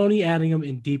 So I'm only adding him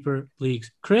in deeper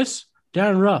leagues. Chris,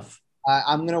 Darin Ruf.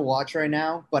 I'm going to watch right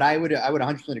now, but I would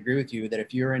 100% agree with you that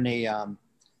if you're in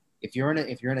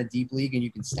a deep league and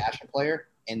you can stash a player,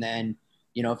 and then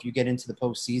you know if you get into the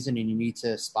postseason and you need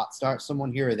to spot start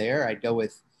someone here or there, I'd go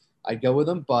with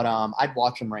them. But I'd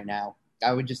watch him right now.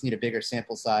 I would just need a bigger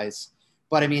sample size.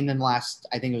 But I mean, in the last,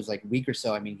 I think it was like a week or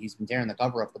so, I mean, he's been tearing the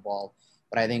cover off the ball.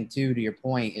 But I think too, to your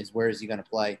point, is where is he going to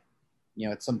play? You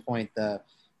know, at some point,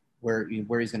 where he's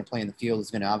going to play in the field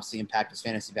is going to obviously impact his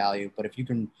fantasy value. But if you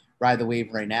can ride the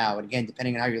wave right now, and again,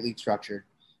 depending on how your league's structured,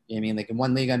 you know what I mean, like in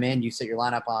one league I'm in, you set your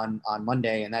lineup on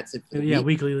Monday, and that's it for the week.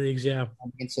 Weekly leagues, yeah.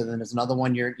 And so then there's another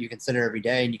one you consider every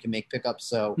day, and you can make pickups.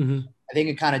 So I think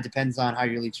it kind of depends on how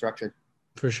your league's structured.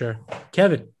 For sure.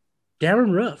 Kevin,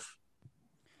 Darin Ruf.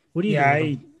 What do you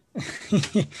think?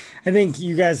 I think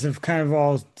you guys have kind of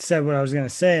all said what I was going to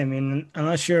say. I mean,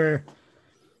 unless you're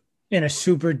in a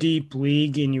super deep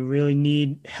league and you really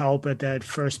need help at that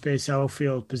first base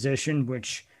outfield position,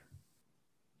 which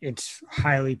it's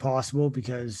highly possible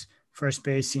because first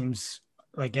base seems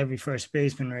like every first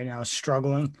baseman right now is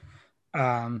struggling,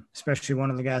 especially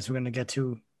one of the guys we're going to get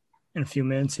to in a few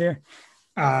minutes here.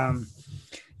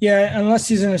 Yeah, unless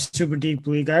he's in a super deep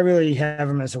league, I really have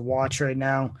him as a watch right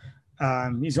now.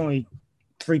 He's only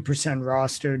 3%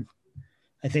 rostered.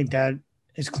 I think that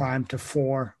has climbed to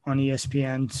 4 on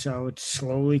ESPN, so it's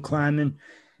slowly climbing.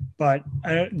 But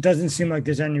it doesn't seem like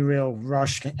there's any real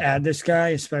rush to add this guy,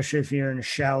 especially if you're in a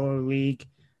shallow league.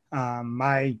 I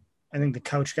think the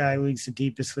Couch Guy League's the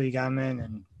deepest league I'm in,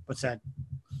 and what's that,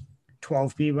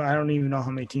 12 people? I don't even know how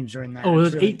many teams are in that. Oh,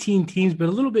 there's 18 teams, but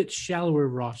a little bit shallower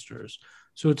rosters.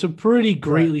 So it's a pretty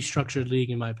greatly structured league,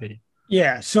 in my opinion.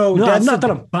 Yeah. So no, that's not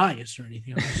that I'm biased or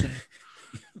anything. I'm just saying.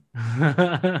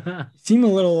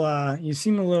 You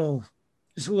seem a little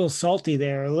salty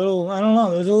there. A little, I don't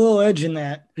know. There's a little edge in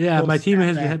that. Yeah, my team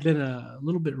has been a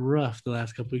little bit rough the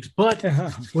last couple of weeks, but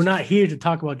we're not here to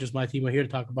talk about just my team. We're here to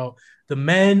talk about the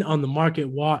men on the market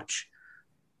watch.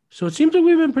 So it seems like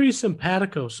we've been pretty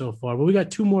simpatico so far, but we got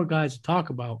 2 more guys to talk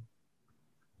about.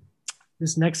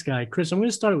 This next guy, Chris, I'm going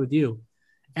to start it with you.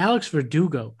 Alex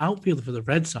Verdugo, outfielder for the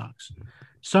Red Sox,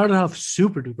 started off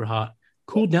super duper hot,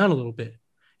 cooled down a little bit.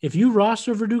 If you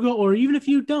roster Verdugo, or even if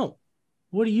you don't,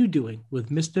 what are you doing with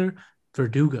Mr.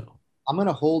 Verdugo? I'm going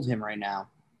to hold him right now.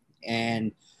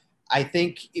 And I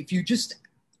think if you just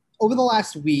over the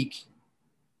last week,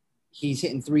 he's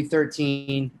hitting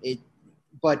 313.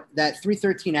 But that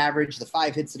 313 average, the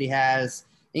 5 hits that he has,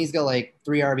 and he's got like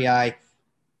 3 RBI.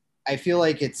 I feel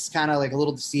like it's kind of like a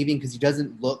little deceiving because he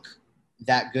doesn't look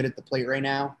that good at the plate right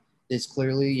now. There's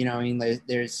clearly,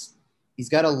 he's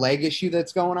got a leg issue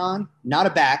that's going on, not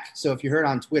a back. So if you heard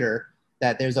on Twitter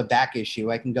that there's a back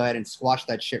issue, I can go ahead and squash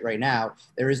that shit right now.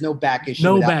 There is no back issue.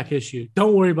 No back issue.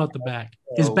 Don't worry about the back.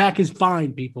 His back is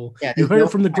fine, people. Yeah, you heard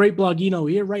it from the great Blogino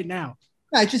here right now.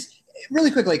 I just really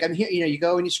quick, like I'm here, you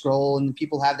go and you scroll and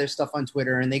people have their stuff on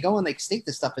Twitter and they go and like state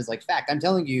this stuff as like fact. I'm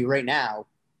telling you right now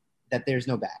that there's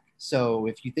no back. So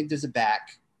if you think there's a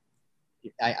back,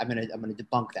 I'm gonna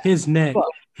debunk that.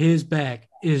 His back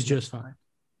is just fine.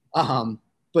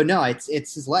 But no, it's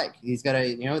his leg. He's got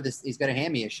he's got a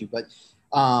hammy issue. But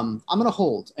I'm gonna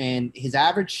hold. And his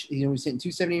average, he's hitting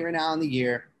 278 right now on the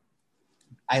year.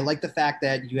 I like the fact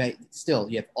that you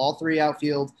have all 3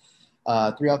 outfield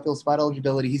spot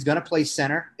eligibility. He's gonna play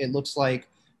center. It looks like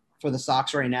for the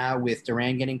Sox right now with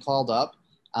Duran getting called up.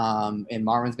 And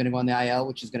Marwin's going to go on the IL,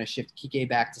 which is going to shift Kike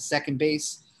back to second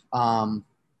base.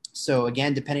 So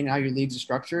again, depending on how your leagues are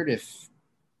structured, if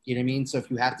you know what I mean. So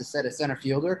if you have to set a center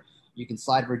fielder, you can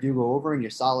slide Verdugo over and you're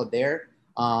solid there.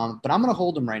 But I'm going to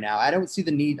hold him right now. I don't see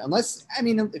the need unless,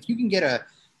 if you can get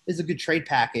there's a good trade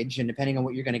package and depending on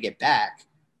what you're going to get back,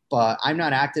 but I'm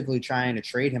not actively trying to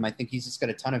trade him. I think he's just got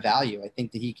a ton of value. I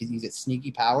think that he's got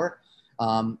sneaky power.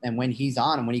 And when he's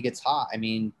on and when he gets hot, I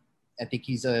think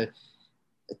he's a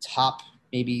top,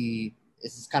 maybe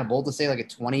this is kind of bold to say, like a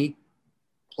 20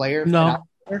 player. No,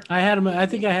 I had him. I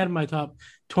think I had my top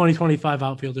 20, 25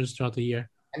 outfielders throughout the year.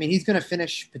 He's going to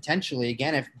finish potentially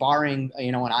again, if barring,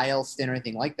 an IL stint or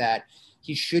anything like that,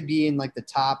 he should be in like the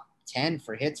top 10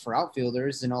 for hits for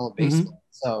outfielders in all of baseball. Mm-hmm.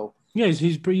 So yeah,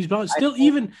 he's still,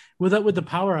 even with the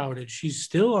power outage, he's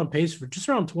still on pace for just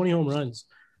around 20 home runs,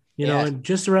 and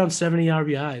just around 70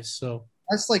 RBIs. So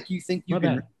that's like, you think you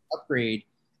can upgrade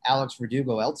Alex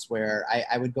Verdugo elsewhere.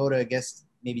 I would go to, I guess,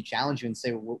 maybe challenge you and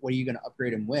say, what are you going to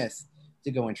upgrade him with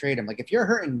to go and trade him? Like if you're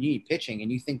hurting, you need pitching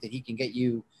and you think that he can get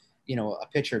you, a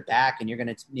pitcher back and you're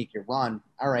going to make your run.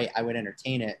 All right. I would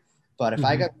entertain it. But if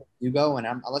I got Verdugo and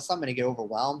unless I'm going to get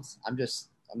overwhelmed, I'm going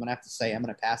to have to say, I'm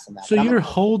going to pass on that. So you're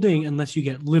holding unless you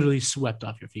get literally swept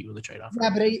off your feet with a trade offer. Yeah,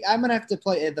 but I'm going to have to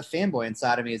play. The fanboy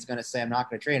inside of me is going to say, I'm not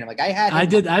going to trade him. Like I've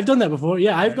done that before.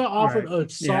 Yeah. I've got offered a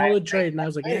solid trade and I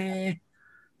was like,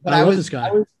 But I love this guy.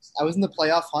 I was in the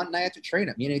playoff hunt and I had to trade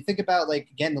him. You think about, like,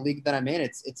 again, the league that I'm in,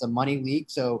 it's a money league.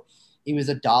 So he was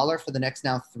 $1 for the next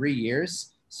now 3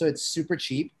 years. So it's super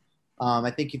cheap. I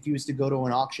think if he was to go to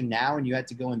an auction now and you had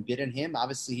to go and bid on him,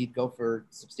 obviously he'd go for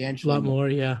substantially a lot more.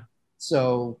 Yeah.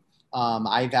 So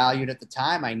I valued at the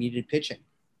time, I needed pitching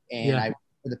and I went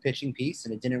for the pitching piece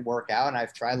and it didn't work out. And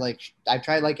I've tried like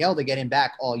hell to get him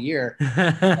back all year.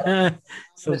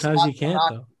 Sometimes you can't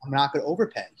though. I'm not going to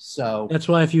overpay. So that's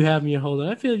why if you have me, hold on.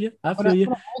 I feel you.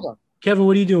 Kevin,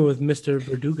 what are you doing with Mr.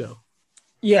 Verdugo?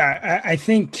 Yeah, I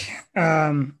think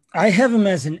I have him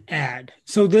as an ad.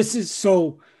 So this is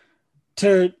to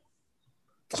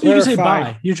clarify. You can say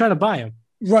buy. You're trying to buy him.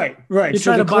 Right. You're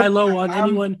trying to buy low on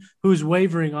anyone who's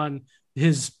wavering on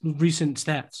his recent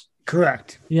stats.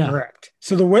 Correct. Yeah. Correct.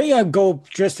 So the way I go,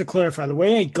 just to clarify, the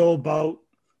way I go about,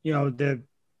 the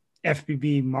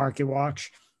FBB Market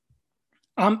Watch,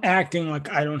 I'm acting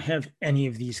like I don't have any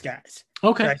of these guys.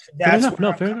 Okay. Right? So that's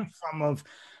fair enough.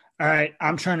 All right,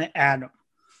 I'm trying to add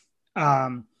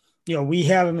them. We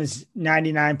have them as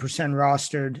 99%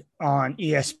 rostered on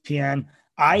ESPN.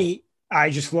 I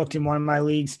just looked in one of my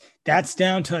leagues. That's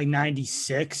down to like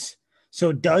 96. So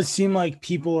it does seem like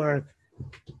people are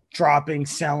dropping,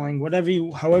 selling,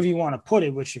 however you want to put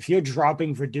it, which if you're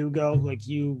dropping Verdugo, like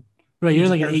you. Right, you're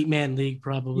like an 8-man league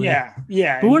probably. Yeah.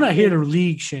 But we're not here to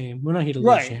league shame. We're not here to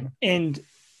league shame. And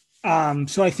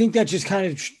so I think that just kind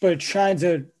of shines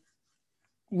a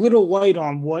little light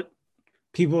on what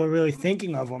people are really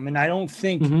thinking of him. And I don't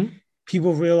think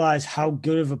people realize how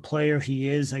good of a player he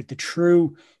is. Like the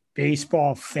true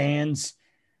baseball fans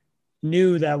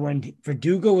knew that when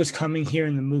Verdugo was coming here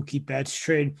in the Mookie Betts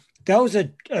trade, that was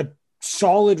a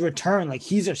solid return. Like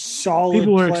he's a solid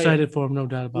people were player. Excited for him, no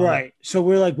doubt about it. Right. So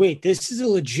we're like, wait, this is a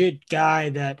legit guy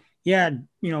that,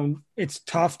 it's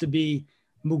tough to be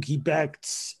Mookie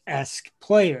Betts-esque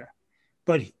player,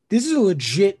 but this is a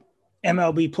legit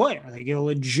MLB player, like a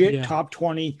legit top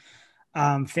 20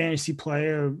 fantasy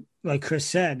player, like Chris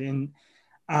said. And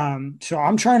so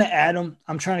I'm trying to add him.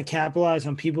 I'm trying to capitalize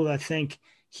on people that think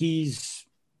he's,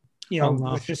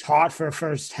 was just hot for a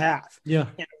first half. Yeah.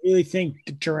 And I really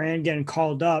think Duran getting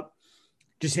called up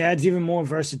Just adds even more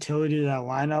versatility to that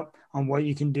lineup on what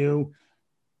you can do.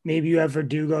 Maybe you have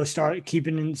Verdugo start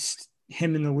keeping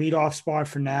him in the leadoff spot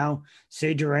for now.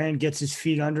 Say Duran gets his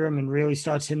feet under him and really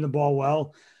starts hitting the ball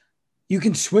well. You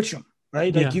can switch him,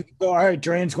 right? Like you can go, all right,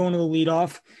 Duran's going to the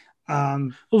leadoff.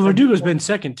 Well, Verdugo's been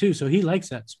second too, so he likes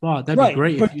that spot. That'd be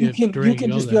great. But you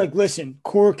can just be like, listen,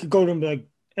 Cora could go to him and be like,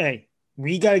 hey,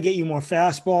 we got to get you more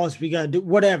fastballs. We got to do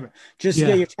whatever. Just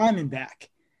get your timing back.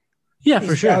 Yeah,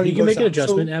 for sure. You can make an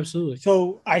adjustment. Absolutely.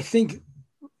 So I think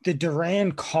the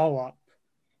Duran call-up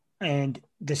and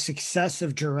the success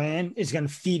of Duran is going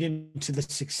to feed into the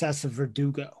success of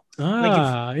Verdugo.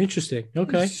 Interesting.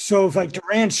 Okay. So if like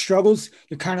Duran struggles,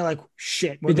 you're kind of like,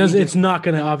 shit. It's not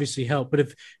going to obviously help. But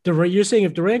if you're saying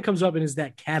if Duran comes up and is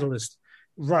that catalyst,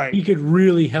 right, he could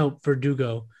really help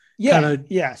Verdugo.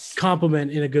 Yes.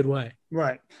 Compliment in a good way.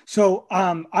 Right. So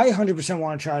I 100%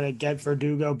 want to try to get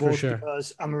Verdugo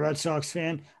because I'm a Red Sox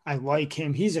fan. I like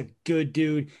him. He's a good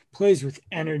dude. Plays with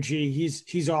energy.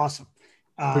 He's awesome.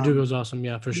 Verdugo's awesome.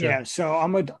 Yeah, for sure. Yeah. So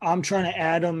I'm trying to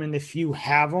add him, and if you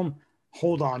have him,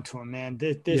 hold on to him, man.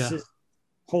 This is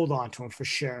hold on to him for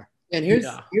sure. And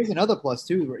here's another plus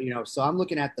too. So I'm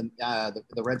looking at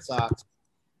the Red Sox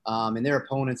and their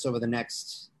opponents over the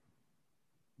next.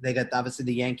 They got obviously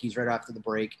the Yankees right after the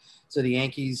break. So the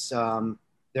Yankees,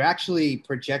 they're actually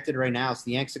projected right now. So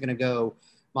the Yankees are going to go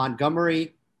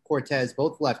Montgomery, Cortez,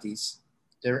 both lefties.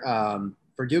 They're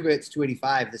Verdugo hits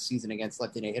 285 this season against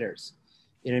left-handed hitters.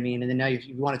 You know what I mean? And then now if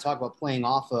you want to talk about playing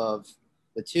off of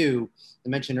the two, I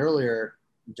mentioned earlier,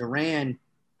 Duran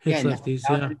hits lefties,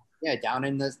 down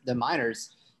in the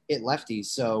minors, hit lefties.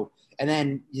 So, and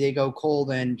then they go Cole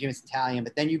and James Italian,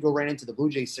 but then you go right into the Blue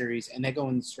Jays series and they're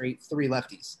going straight 3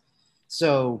 lefties.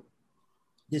 So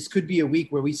this could be a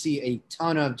week where we see a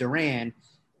ton of Duran.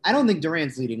 I don't think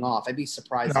Duran's leading off. I'd be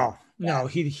surprised. No,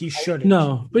 he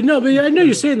shouldn't. But I know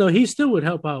you're saying though, he still would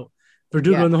help out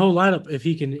Verdugo in the whole lineup if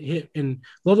he can hit. And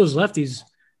all those lefties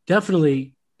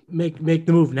definitely make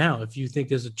the move now if you think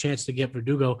there's a chance to get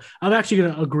Verdugo. I'm actually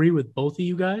going to agree with both of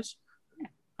you guys.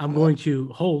 I'm going to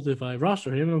hold if I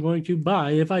roster him. I'm going to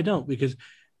buy if I don't, because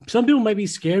some people might be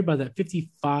scared by that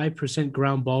 55%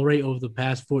 ground ball rate over the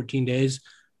past 14 days.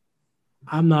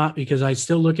 I'm not, because I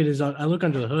still look at I look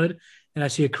under the hood and I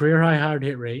see a career high hard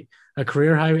hit rate, a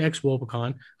career high ex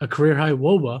Wobacon, a career high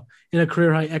WOBA, and a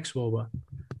career high ex WOBA.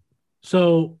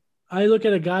 So I look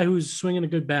at a guy who's swinging a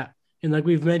good bat. And like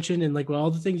we've mentioned, and like all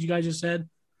the things you guys just said,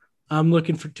 I'm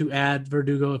looking to add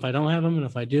Verdugo if I don't have him. And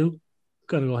if I do, I'm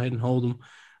going to go ahead and hold him.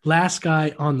 Last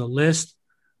guy on the list,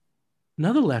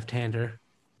 another left-hander,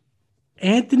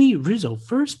 Anthony Rizzo,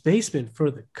 first baseman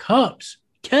for the Cubs.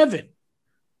 Kevin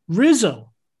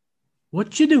Rizzo,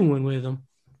 what you doing with him?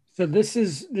 So this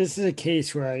is a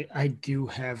case where I do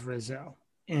have Rizzo.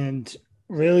 And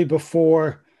really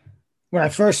before, when I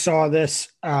first saw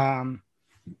this,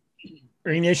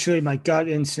 initially my gut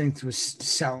instinct was to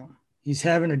sell him. He's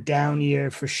having a down year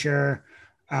for sure.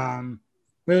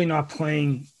 Really not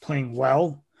playing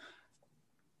well.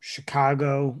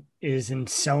 Chicago is in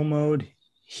sell mode.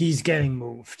 He's getting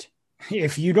moved.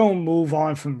 If you don't move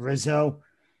on from Rizzo,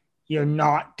 you're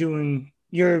not doing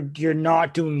your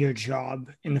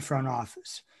job in the front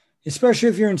office, especially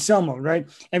if you're in sell mode, right?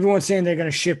 Everyone's saying they're going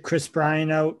to ship Chris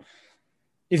Bryant out.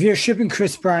 If you're shipping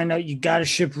Chris Bryant out, you got to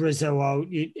ship Rizzo out.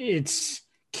 It's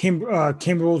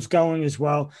Kimbrel's going as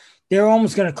well. They're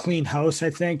almost going to clean house,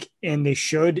 I think, and they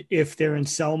should if they're in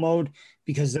sell mode,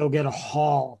 because they'll get a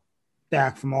haul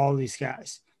back from all these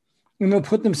guys. And they'll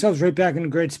put themselves right back in a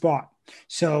great spot.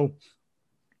 So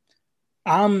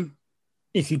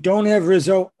if you don't have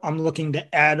Rizzo, I'm looking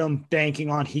to add him, banking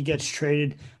on he gets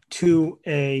traded to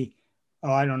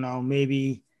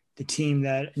maybe the team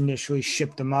that initially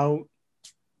shipped them out,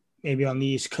 maybe on the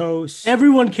East Coast.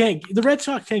 The Red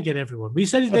Sox can't get everyone. We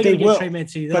said they're going to get Trey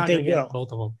Mancini. They're not going to get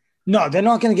both of them. No, they're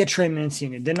not going to get Trey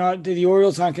Mancini. The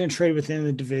Orioles aren't going to trade within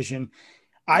the division.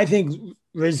 I think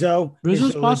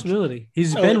Rizzo's a possibility.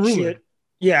 He's been rumored.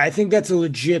 Yeah, I think that's a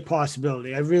legit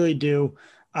possibility. I really do.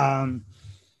 And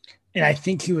I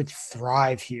think he would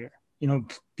thrive here.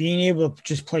 Being able to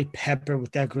just play pepper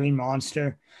with that green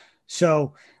monster.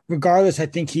 So regardless, I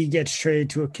think he gets traded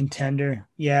to a contender.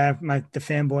 Yeah, the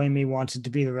fanboy in me wants it to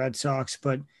be the Red Sox,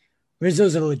 but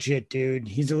Rizzo's a legit dude.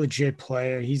 He's a legit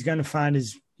player. He's gonna find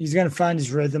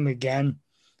his rhythm again.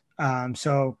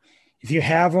 So if you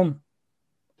have him,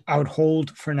 I would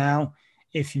hold for now.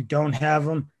 If you don't have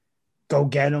him, go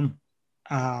get him.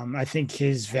 I think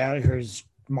his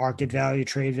market value,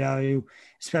 trade value,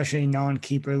 especially in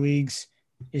non-keeper leagues,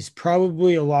 is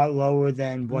probably a lot lower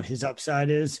than what his upside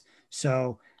is.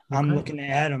 So I'm looking to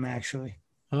add him, actually.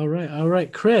 All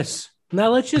right. Chris, Now,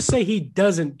 let's just say he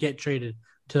doesn't get traded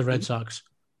to the Red Sox.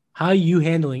 How are you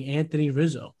handling Anthony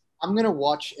Rizzo? I'm going to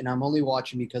watch, and I'm only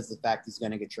watching because of the fact he's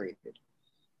going to get traded.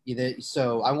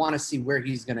 So I want to see where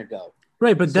he's going to go.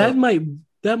 Right, but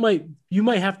you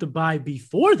might have to buy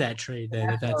before that trade then,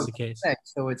 if that's the case.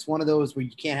 So it's one of those where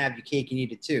you can't have your cake and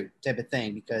eat it too type of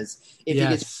thing, because if he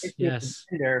gets traded to a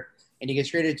contender and he gets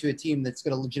traded to a team that's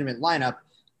got a legitimate lineup,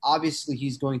 obviously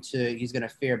he's going to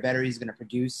fare better. He's going to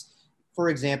produce. For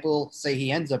example, say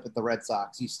he ends up at the Red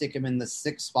Sox, you stick him in the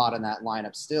 6th spot in that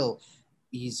lineup. Still,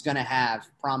 he's going to have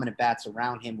prominent bats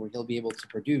around him where he'll be able to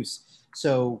produce.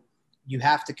 So you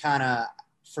have to kind of,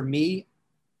 for me,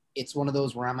 it's one of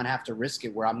those where I'm going to have to risk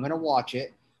it, where I'm going to watch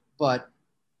it, but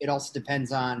it also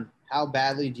depends on how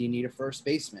badly do you need a first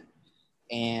baseman,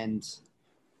 and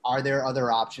are there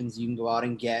other options you can go out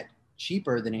and get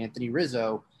cheaper than Anthony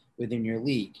Rizzo within your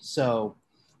league. So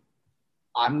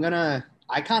I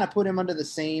kind of put him under the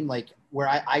same, like where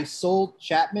I sold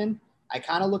Chapman. I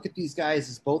kind of look at these guys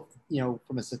as both,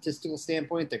 from a statistical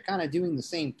standpoint, they're kind of doing the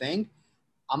same thing.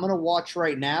 I'm going to watch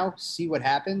right now, see what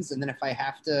happens. And then if I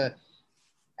have to,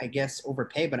 I guess,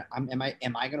 overpay, but am I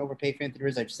going to overpay for Anthony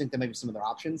Rizzo? I just think there might be some other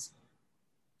options.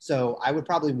 So I would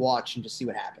probably watch and just see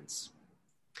what happens.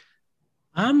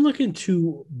 I'm looking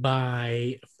to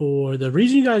buy for the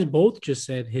reason you guys both just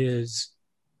said, his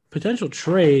potential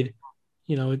trade.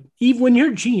 Even when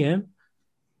you're GM,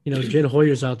 Jed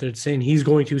Hoyer's out there saying he's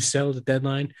going to sell at the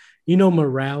deadline.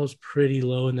 Morale's pretty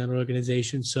low in that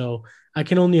organization. So I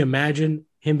can only imagine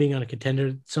him being on a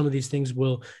contender. Some of these things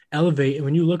will elevate. And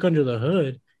when you look under the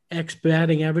hood, X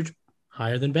batting average,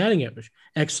 higher than batting average.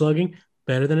 X slugging,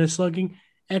 better than his slugging.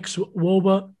 X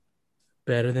WOBA,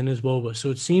 better than his WOBA. So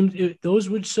it seems those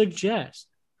would suggest,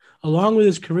 along with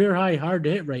his career high hard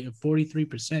to hit rate of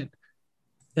 43%,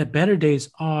 that better days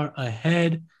are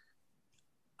ahead.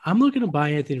 I'm looking to buy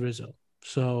Anthony Rizzo.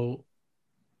 So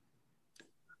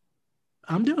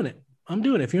I'm doing it.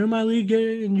 If you're in my league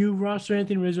and you roster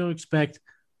Anthony Rizzo, expect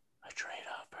a trade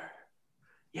offer.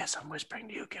 Yes, I'm whispering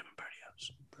to you, Kevin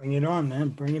Bertios. Bring it on, man.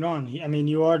 Bring it on. I mean,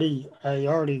 you already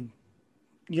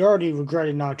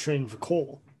regretted not trading for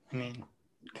Cole. I mean,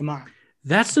 come on.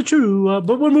 That's the truth.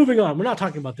 But we're moving on. We're not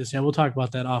talking about this yet. We'll talk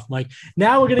about that off mic.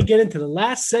 Now we're going to get into the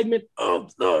last segment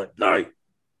of the night.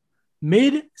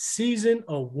 Mid-season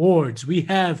awards. We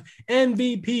have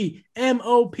MVP,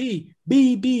 MOP,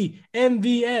 BB,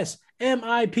 MVS,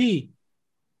 MIP.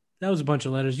 That was a bunch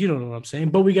of letters. You don't know what I'm saying.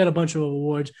 But we got a bunch of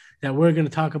awards that we're going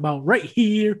to talk about right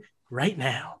here, right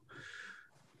now.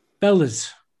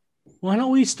 Fellas, why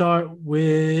don't we start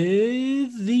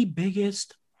with the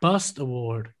biggest bust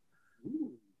award?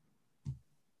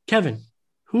 Kevin,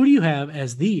 who do you have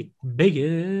as the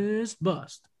biggest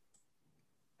bust?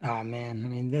 Oh, man. I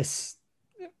mean,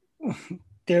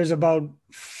 there's about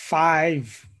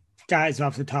 5 guys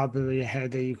off the top of your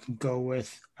head that you can go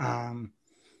with. The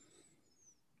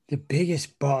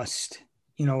biggest bust,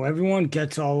 everyone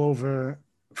gets all over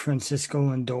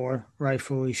Francisco Lindor,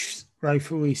 rightfully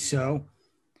so.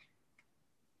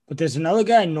 But there's another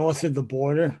guy north of the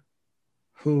border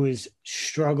who is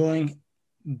struggling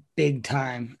big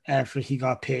time after he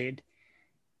got paid.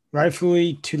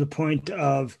 Rightfully to the point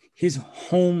of his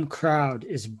home crowd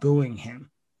is booing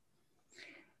him.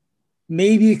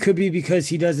 Maybe it could be because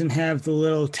he doesn't have the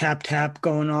little tap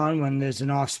going on when there's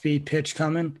an off-speed pitch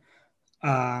coming.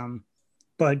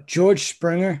 But George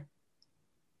Springer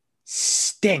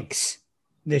stinks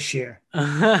this year.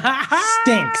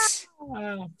 Stinks.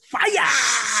 Fire!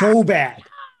 So bad.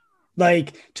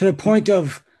 Like, to the point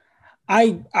of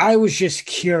I was just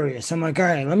curious. I'm like, all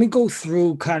right, let me go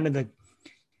through kind of the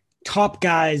top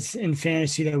guys in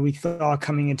fantasy that we thought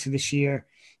coming into this year.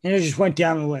 And I just went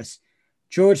down the list.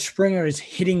 George Springer is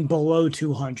hitting below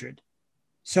 200.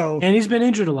 And he's been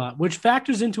injured a lot, which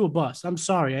factors into a bust. I'm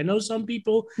sorry. I know some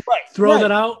people throw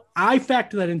that out. I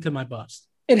factor that into my bust.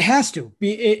 It has to.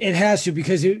 It has to,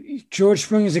 because George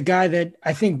Springer is a guy that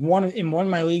I think in one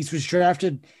of my leagues was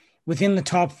drafted within the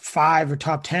top 5 or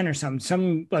top 10 or something.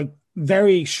 Some like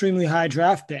very extremely high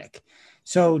draft pick.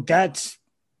 So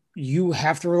you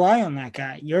have to rely on that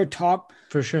guy. Your top,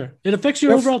 for sure. It affects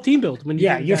your overall team build.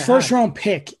 Your first round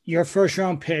pick,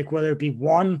 whether it be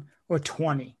 1 or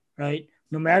 20, right?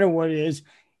 No matter what it is,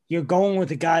 you're going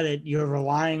with a guy that you're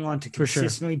relying on to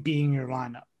consistently be in your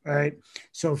lineup, right?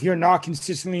 So if you're not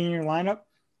consistently in your lineup,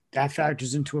 that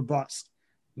factors into a bust.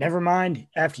 Never mind,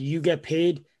 after you get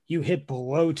paid, you hit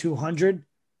below 200.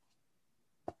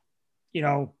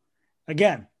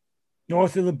 Again,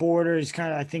 north of the border is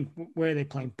kind of, I think, where are they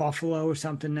playing? Buffalo or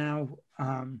something now.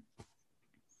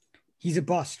 he's a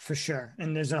bust for sure.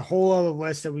 And there's a whole other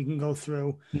list that we can go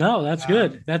through. No, that's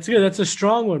good. That's good. That's a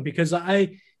strong one because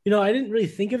I didn't really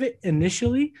think of it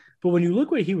initially, but when you look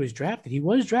where he was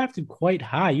drafted quite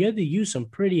high. You had to use some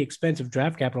pretty expensive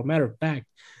draft capital. Matter of fact,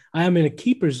 I am in a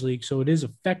keepers league, so it is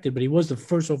affected, but he was the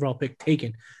first overall pick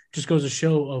taken. Just goes to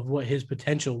show of what his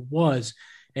potential was.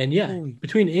 And yeah,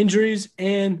 between injuries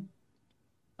and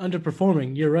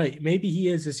underperforming, you're right. Maybe he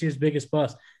is this year's biggest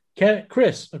bust.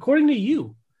 Chris, according to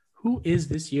you, who is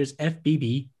this year's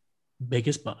FBB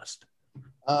biggest bust?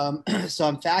 So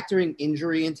I'm factoring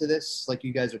injury into this, like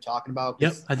you guys are talking about.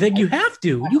 Yep, I think you have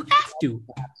to. You have to.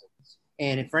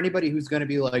 And for anybody who's going to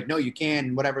be like, no, you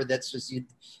can, whatever, that's just you.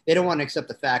 They don't want to accept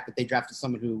the fact that they drafted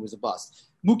someone who was a bust.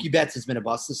 Mookie Betts has been a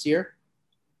bust this year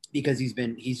because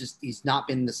he's not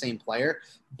been the same player.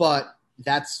 But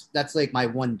that's like my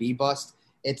 1B bust.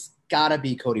 It's gotta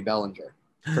be Cody Bellinger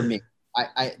for me.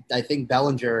 I think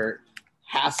Bellinger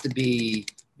has to be.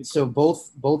 So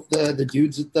both the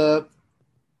dudes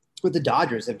with the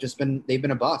Dodgers they've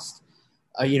been a bust.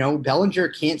 Bellinger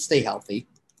can't stay healthy.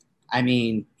 I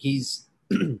mean, he's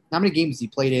how many games he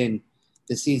played in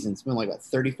this season? It's been like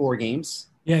 34 games.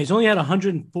 Yeah, he's only had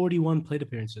 141 plate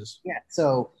appearances. Yeah,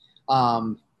 so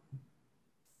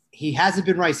he hasn't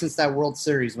been right since that World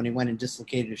Series when he went and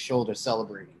dislocated his shoulder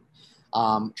celebrating.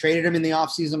 Traded him in the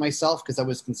offseason myself because I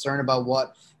was concerned about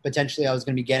what potentially I was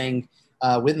going to be getting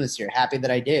with him this year. Happy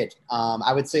that I did.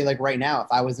 I would say, like, right now, if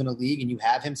I was in a league and you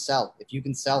have him sell, if you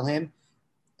can sell him,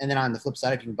 and then on the flip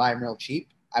side, if you can buy him real cheap,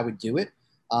 I would do it.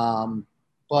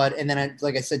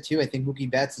 Like I said, too, I think Mookie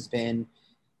Betts has been,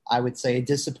 I would say, a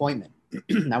disappointment.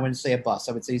 I wouldn't say a bust.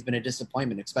 I would say he's been a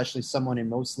disappointment, especially someone in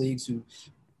most leagues who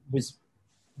was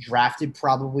drafted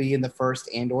probably in the first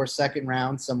and or second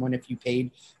round. Someone, if you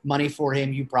paid money for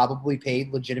him, you probably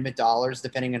paid legitimate dollars,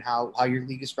 depending on how your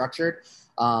league is structured.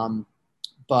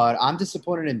 But I'm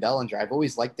disappointed in Bellinger. I've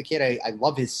always liked the kid. I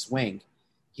love his swing.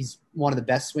 He's one of the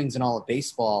best swings in all of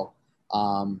baseball.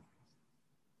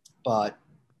 But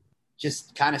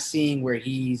just kind of seeing where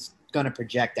he's going to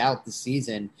project out this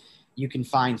season, you can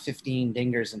find 15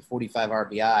 dingers and 45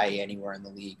 RBI anywhere in the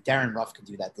league. Darren Ruff could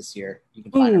do that this year. You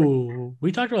can find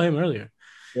we talked about him earlier.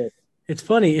 Yeah. It's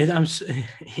funny.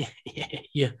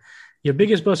 Yeah. Your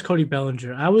biggest bust, Cody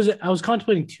Bellinger. I was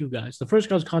contemplating two guys. The first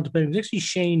guy I was contemplating was actually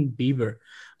Shane Bieber.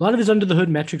 A lot of his under the hood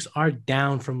metrics are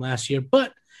down from last year,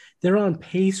 but they're on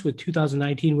pace with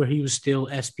 2019 where he was still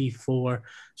SP4.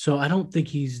 So I don't think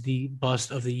he's the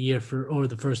bust of the year or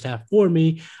the first half for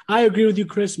me. I agree with you,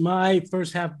 Chris. My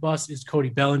first half bust is Cody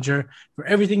Bellinger. For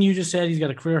everything you just said, he's got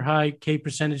a career high K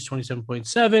percentage,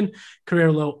 27.7,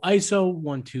 career low ISO,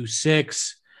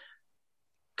 126,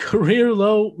 career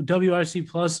low WRC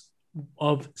plus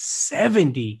of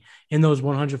 70 in those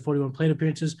 141 plate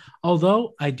appearances.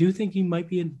 Although I do think he might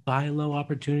be a buy low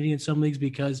opportunity in some leagues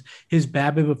because his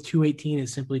BABIP of 218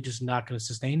 is simply just not going to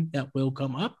sustain. That will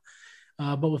come up.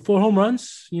 But with 4 home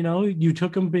runs, you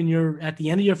took him at the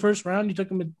end of your first round. You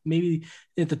took him maybe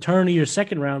at the turn of your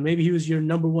second round. Maybe he was your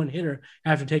number one hitter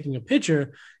after taking a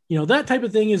pitcher. That type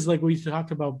of thing is like we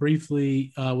talked about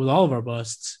briefly with all of our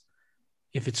busts.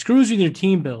 If it screws with your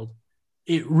team build,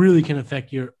 it really can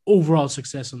affect your overall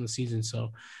success on the season.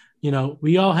 So,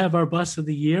 we all have our busts of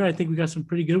the year. I think we got some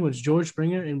pretty good ones. George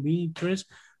Springer and we, Chris,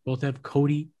 both have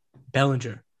Cody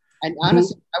Bellinger. And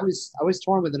honestly, I was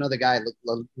torn with another guy,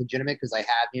 legitimate, because I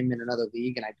have him in another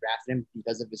league and I drafted him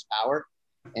because of his power.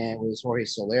 And it was Jorge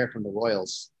Soler from the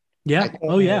Royals. Yeah.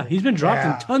 Yeah. He's been dropped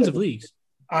in tons of leagues.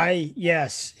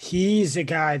 Yes, he's a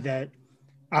guy that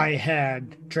I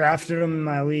had drafted him in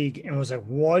my league and was like,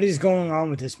 what is going on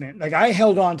with this man? Like, I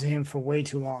held on to him for way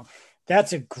too long.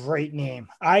 That's a great name.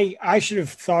 I should have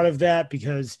thought of that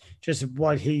because just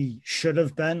what he should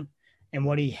have been and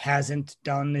what he hasn't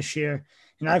done this year.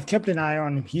 And I've kept an eye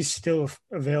on him. He's still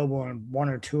available in 1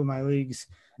 or 2 of my leagues.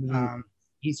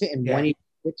 He's hitting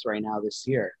 186 right now this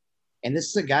year. And this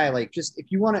is a guy, like, just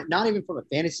if you want to, not even from a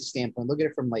fantasy standpoint, look at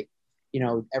it from, like,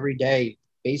 everyday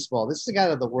baseball. This is a guy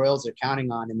that the Royals are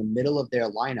counting on in the middle of their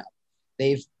lineup.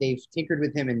 They've tinkered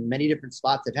with him in many different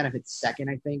spots. They've kind of hit second,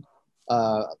 I think,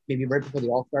 maybe right before the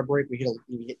All-Star break. We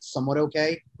hit somewhat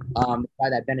okay. By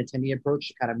that Benintendi approach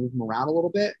to kind of move him around a little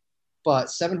bit.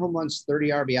 But 7 home runs, 30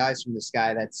 RBIs from this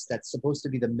guy. That's supposed to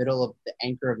be the middle of the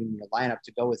anchor of your lineup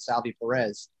to go with Salvi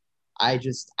Perez. I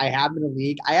have him in a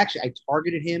league. I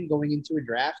targeted him going into a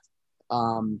draft.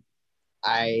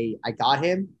 I got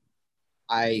him.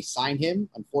 I signed him,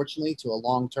 unfortunately, to a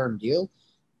long-term deal,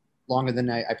 longer than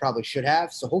I probably should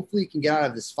have. So hopefully he can get out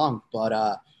of this funk. But,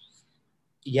 I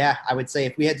would say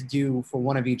if we had to do for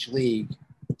one of each league,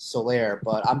 Soler,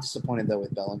 but I'm disappointed though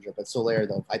with Bellinger. But Soler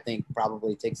though, I think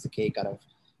probably takes the cake out of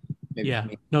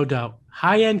maybe. No doubt.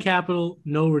 High end capital,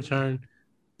 no return.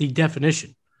 The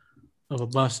definition of a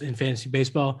bust in fantasy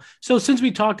baseball. So since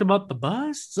we talked about the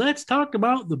busts, let's talk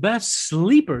about the best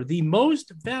sleeper. The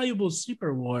most valuable sleeper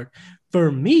award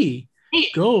for me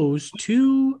goes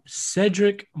to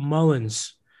Cedric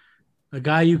Mullins, a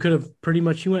guy you could have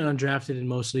he went undrafted in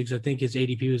most leagues. I think his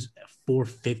ADP was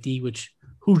 450, which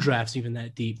who drafts even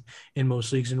that deep in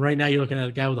most leagues? And right now you're looking at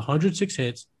a guy with 106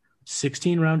 hits,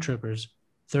 16 round trippers,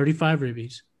 35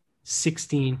 ribbies,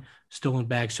 16 stolen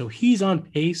bags. So he's on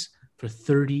pace for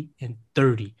 30 and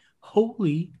 30.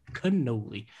 Holy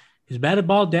cannoli. His batted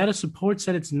ball data supports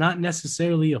that it's not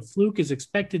necessarily a fluke. His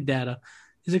expected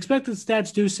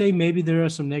stats do say maybe there are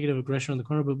some negative aggression on the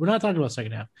corner, but we're not talking about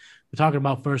second half. We're talking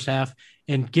about first half.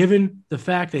 And given the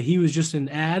fact that he was just an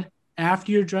ad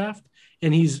after your draft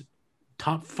and he's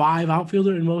top 5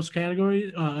 outfielder in most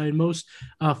categories, in most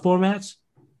formats,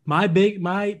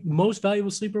 my most valuable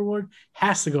sleeper award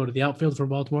has to go to the outfielder for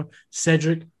Baltimore,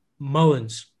 Cedric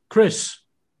Mullins. Chris,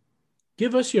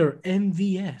 give us your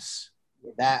MVS.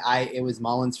 It was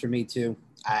Mullins for me too.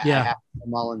 I have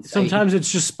Mullins. Sometimes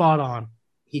it's just spot on.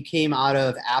 He came out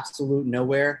of absolute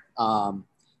nowhere.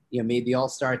 Made the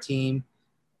All-Star team.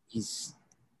 He's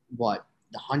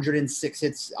 106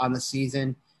 hits on the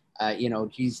season.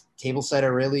 He's table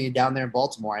setter really down there in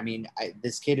Baltimore. I mean,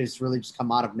 this kid has really just come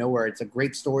out of nowhere. It's a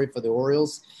great story for the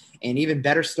Orioles, and even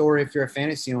better story if you're a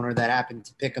fantasy owner that happened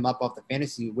to pick him up off the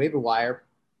fantasy waiver wire.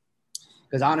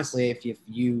 Because honestly, if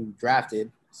you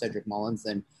drafted Cedric Mullins,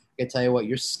 then I can tell you what,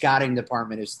 your scouting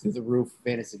department is through the roof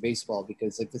fantasy baseball,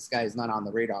 because this guy is not on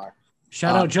the radar.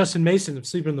 Shout out Justin Mason of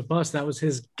Sleeper in the Bus. That was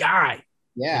his guy.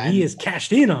 Yeah. He has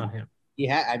cashed in on him.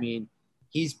 Yeah.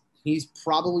 He's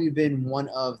probably been one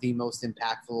of the most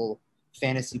impactful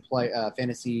fantasy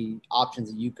options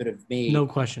that you could have made. No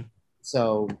question.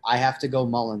 So I have to go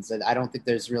Mullins. I don't think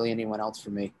there's really anyone else for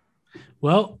me.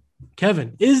 Well,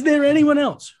 Kevin, is there anyone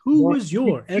else? Who was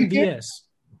your MVS?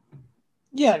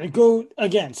 Yeah, to go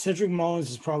again, Cedric Mullins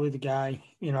is probably the guy.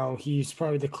 He's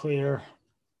probably the clear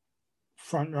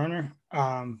front runner.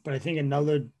 But I think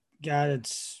another guy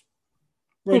that's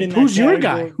right in that who's your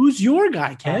guy? Who's your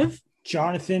guy, Kev?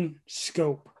 Jonathan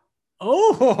Schoop.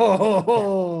 Oh,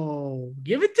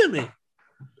 give it to me.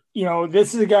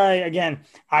 This is a guy, again,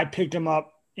 I picked him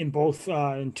up in both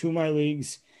in 2 of my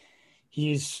leagues.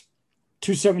 He's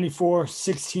 274,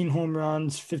 16 home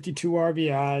runs, 52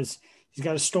 RBIs. He's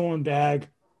got a stolen bag.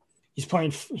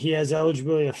 He has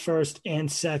eligibility at first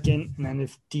and second, and then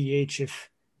if DH, if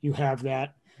you have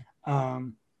that.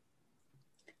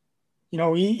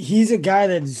 He's a guy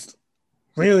that's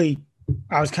really,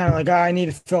 I was kind of like, I need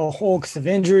to fill a hole because of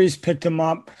injuries, picked him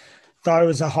up, thought it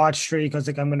was a hot streak. I was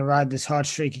like, I'm going to ride this hot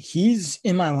streak. He's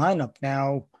in my lineup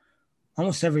now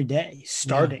almost every day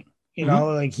starting,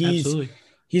 Absolutely.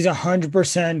 He's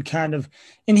 100% kind of,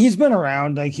 and he's been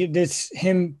around.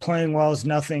 Him playing well is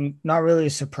not really a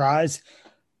surprise,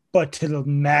 but to the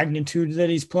magnitude that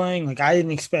he's playing, I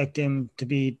didn't expect him to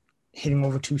be hitting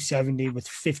over 270 with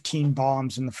 15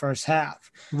 bombs in the first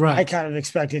half. Right. I kind of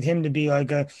expected him to be all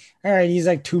right, he's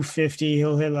 250.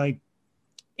 He'll hit 8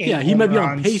 he might be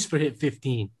runs. On pace for hit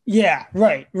 15. Yeah,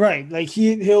 right.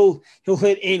 He'll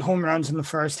hit 8 home runs in the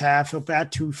first half. He'll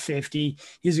bat 250.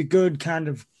 He's a good kind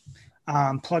of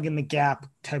plug in the gap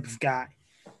type of guy.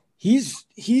 He's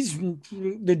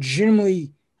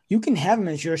legitimately, you can have him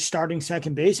as your starting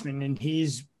second baseman, and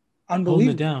he's unbelievable. Holding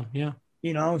it down, yeah.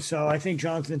 So I think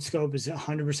Jonathan Schoop is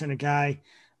 100% a guy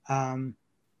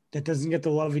that doesn't get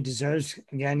the love he deserves.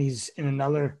 Again, he's in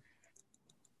another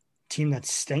team that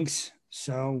stinks.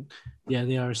 So yeah,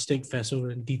 they are a stink fest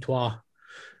over in Detroit.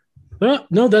 Well,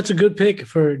 no, that's a good pick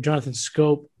for Jonathan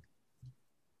Schoop.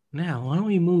 Now, why don't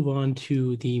we move on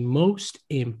to the most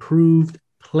improved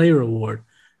player award?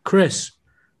 Chris,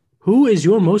 who is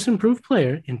your most improved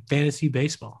player in fantasy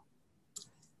baseball?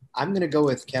 I'm going to go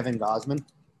with Kevin Gausman.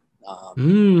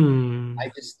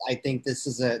 I think this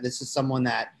is someone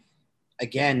that,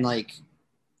 again,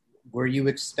 were you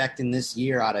expecting this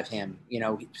year out of him?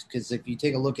 Because if you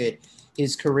take a look at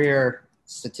his career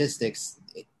statistics,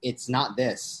 it's not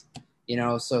this.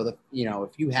 So if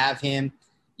you have him,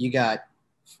 you got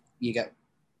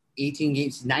 18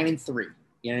 games, 9-3.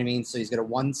 You know what I mean? So he's got a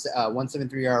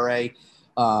 1.73 ERA.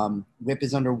 WHIP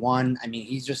is under 1. I mean,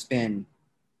 he's been.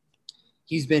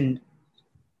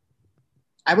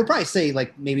 I would probably say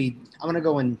maybe I'm gonna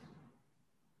go and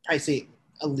probably say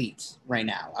elite right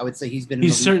now. I would say he's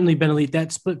certainly been elite.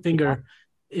 That split finger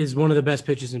is one of the best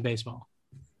pitches in baseball.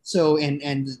 So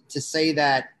and to say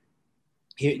that,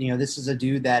 this is a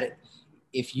dude that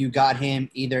if you got him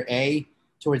either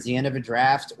towards the end of a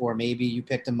draft, or maybe you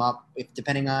picked him up, if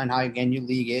depending on how again your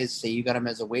league is, say you got him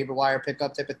as a waiver wire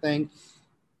pickup type of thing,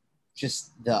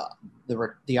 just the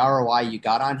ROI you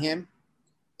got on him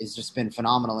has just been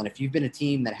phenomenal. And if you've been a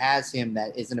team that has him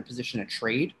that is in a position to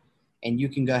trade, and you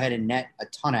can go ahead and net a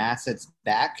ton of assets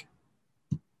back,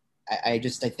 I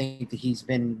think that he's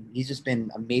just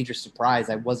been a major surprise.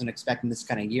 I wasn't expecting this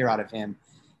kind of year out of him.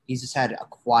 He's just had a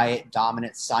quiet,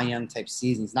 dominant Cy Young type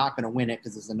season. He's not going to win it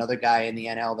because there's another guy in the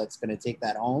NL that's going to take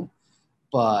that home.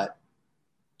 But,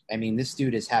 I mean, this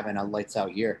dude is having a lights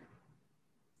out year.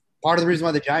 Part of the reason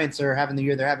why the Giants are having the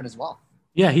year they're having as well.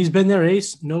 Yeah, he's been their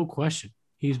ace, no question.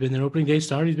 He's been their opening day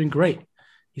starter. He's been great.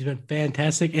 He's been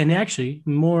fantastic. And actually,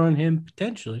 more on him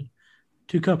potentially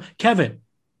to come. Kevin,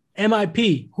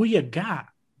 MIP, who you got?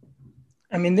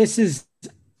 I mean,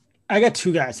 I got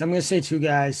two guys. I'm going to say two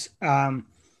guys.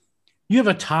 You have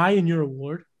a tie in your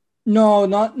award? No,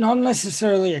 not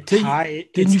necessarily a tie.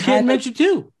 Then you can't mention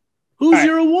two. Who's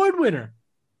your award winner?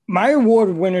 My award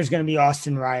winner is going to be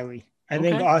Austin Riley. I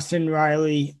think Austin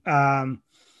Riley, same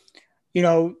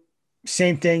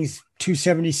things,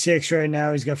 276 right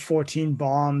now. He's got 14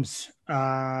 bombs.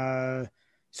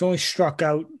 He's only struck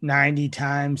out 90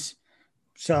 times.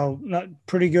 So not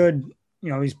pretty good.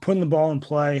 He's putting the ball in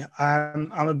play.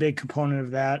 I'm a big component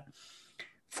of that.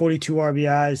 42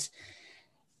 RBIs.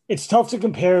 It's tough to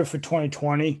compare for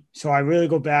 2020. So I really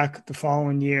go back the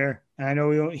following year. And I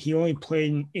know he only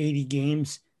played in 80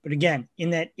 games. But again, in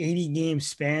that 80-game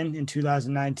span in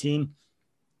 2019,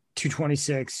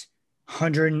 226,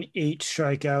 108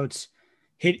 strikeouts,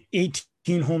 hit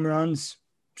 18 home runs.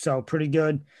 So pretty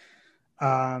good.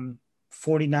 49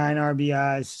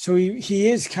 RBIs. So he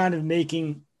is kind of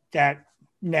making that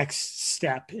next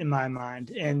step in my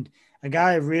mind. And a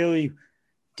guy I really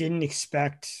didn't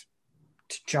expect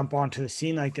to jump onto the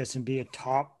scene like this and be a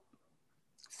top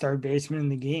third baseman in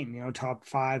the game, top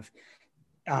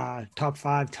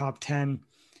 10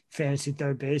 fantasy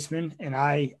third baseman. And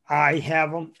I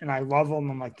have him and I love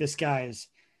him. I'm like, this guy is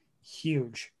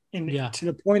huge. And to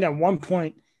the point at one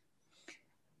point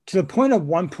to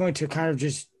kind of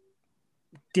just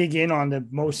dig in on the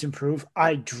most improved,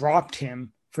 I dropped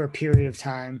him for a period of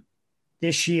time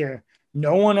this year.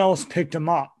 No one else picked him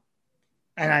up,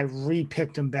 and I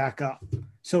re-picked him back up.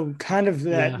 So kind of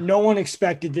that no one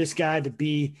expected this guy to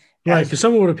be right, because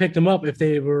someone would have picked him up if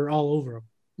they were all over him.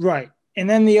 Right. And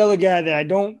then the other guy that I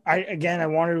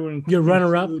wanted to include. Your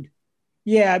runner-up?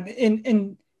 Yeah,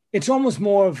 and it's almost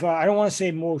more of I don't want to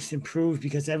say most improved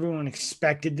because everyone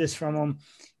expected this from him,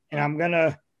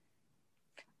 and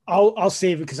I'll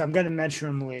save it because I'm gonna mention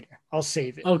him later. I'll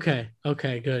save it. Okay,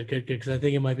 good. Because I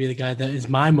think it might be the guy that is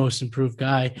my most improved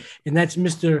guy, and that's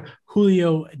Mr.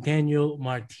 Julio Daniel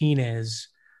Martinez.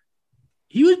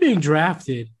 He was being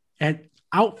drafted at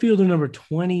outfielder number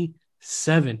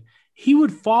 27. He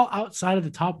would fall outside of the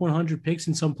top 100 picks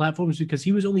in some platforms because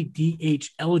he was only DH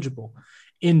eligible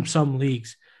in some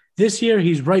leagues. This year,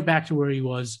 he's right back to where he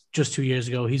was just 2 years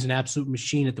ago. He's an absolute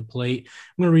machine at the plate.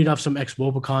 I'm going to read off some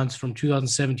ex-Wobicons from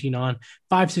 2017 on.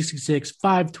 566,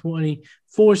 520,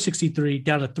 463,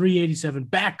 down to 387,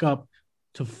 back up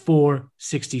to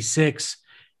 466.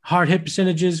 Hard hit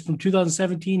percentages from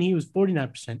 2017, he was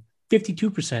 49%,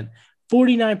 52%,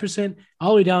 49%, all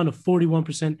the way down to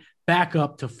 41%, back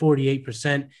up to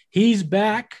 48%. He's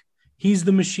back. He's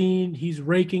the machine. He's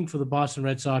raking for the Boston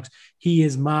Red Sox. He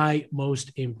is my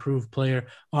most improved player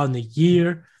on the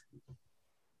year.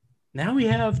 Now we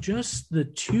have just the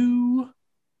two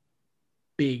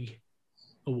big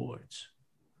awards.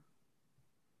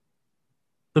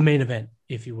 The main event,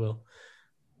 if you will.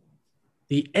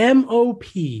 The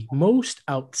MOP, Most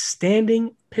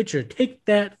Outstanding Pitcher. Take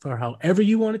that for however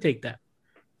you want to take that.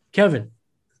 Kevin,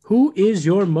 who is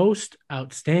your most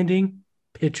outstanding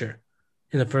pitcher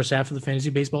in the first half of the fantasy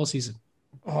baseball season?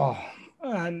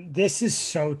 This is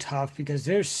so tough because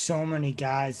there's so many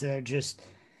guys that are just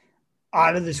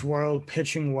out of this world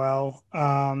pitching well.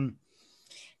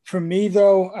 For me,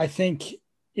 though, I think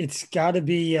it's got to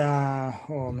be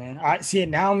I see it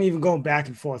now. I'm even going back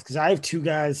and forth because I have two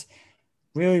guys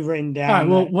really written down.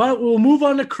 All right, we'll move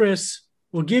on to Chris.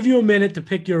 We'll give you a minute to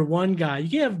pick your one guy. You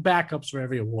can have backups for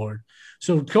every award.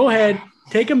 So go ahead,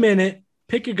 take a minute,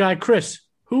 pick your guy. Chris,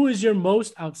 who is your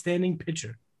most outstanding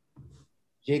pitcher?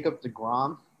 Jacob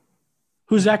deGrom.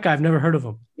 Who's that guy? I've never heard of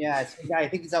him. Yeah, it's a guy. I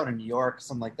think he's out in New York,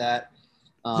 something like that.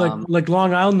 Like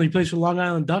Long Island. He plays for Long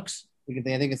Island Ducks. I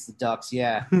think it's the Ducks.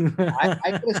 Yeah,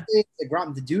 I could have said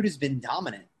deGrom. The dude has been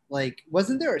dominant. Like,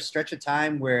 wasn't there a stretch of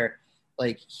time where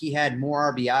like he had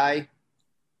more RBI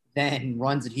than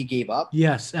runs that he gave up.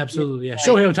 Yes, absolutely. Yeah,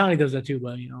 Shohei Ohtani does that too,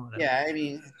 but whatever. Yeah, I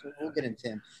mean, we'll get into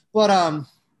him,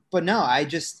 but no, I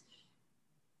just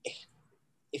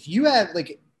if you have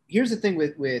here's the thing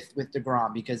with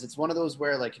DeGrom, because it's one of those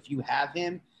where if you have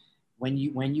him, when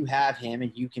you have him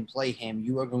and you can play him,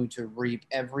 you are going to reap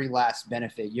every last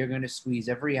benefit. You're going to squeeze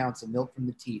every ounce of milk from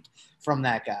the teat from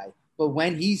that guy. But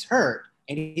when he's hurt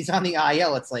and he's on the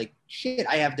IL, it's like, shit,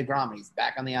 I have DeGrom and he's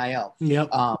back on the IL. Yep.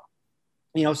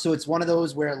 So it's one of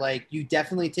those where you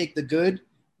definitely take the good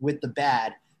with the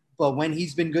bad. But when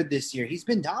he's been good this year, he's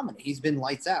been dominant. He's been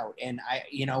lights out. And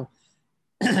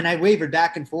and I wavered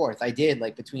back and forth. I did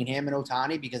between him and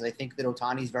Ohtani, because I think that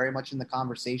Ohtani's very much in the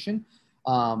conversation.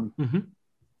 I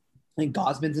think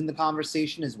Gosman's in the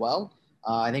conversation as well.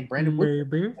 I think Brandon Wood in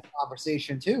the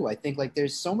conversation too. I think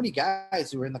there's so many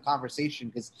guys who are in the conversation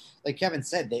because, like Kevin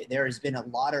said, there has been a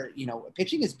lot of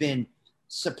pitching has been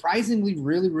surprisingly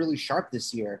really, really sharp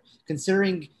this year,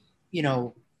 considering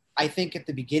I think at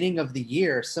the beginning of the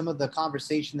year, some of the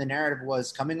conversation, the narrative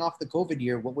was coming off the COVID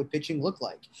year, what would pitching look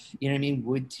like? You know what I mean?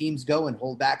 Would teams go and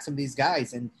hold back some of these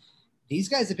guys? And these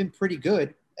guys have been pretty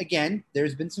good. Again,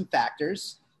 there's been some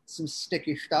factors, some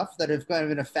sticky stuff that have kind of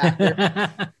been a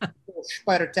factor.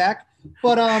 Spider attack.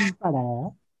 But, I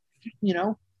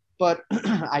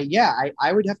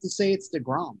would have to say it's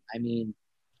DeGrom. I mean,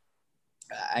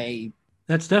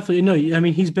 that's definitely no. I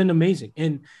mean, he's been amazing,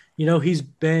 and he's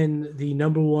been the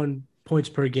number one points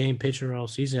per game pitcher all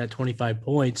season at 25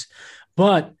 points.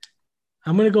 But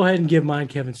I'm going to go ahead and give mine,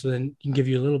 Kevin, so then you can give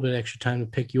you a little bit extra time to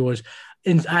pick yours.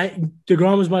 And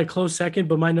DeGrom was my close second,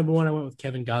 but my number one, I went with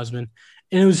Kevin Gausman,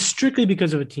 and it was strictly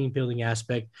because of a team building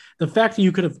aspect. The fact that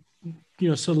you could have,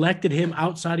 selected him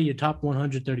outside of your top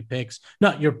 130 picks,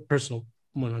 not your personal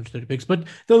 130 picks, but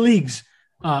the league's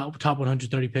top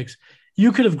 130 picks.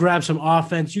 You could have grabbed some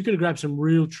offense. You could have grabbed some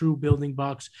real, true building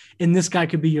blocks. And this guy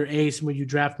could be your ace. And when you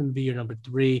draft him to be your number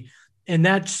 3. And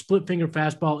that split finger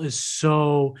fastball is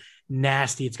so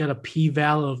nasty. It's got a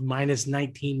p-val of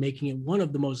 -19, making it one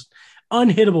of the most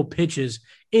unhittable pitches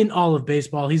in all of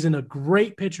baseball. He's in a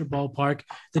great pitcher ballpark.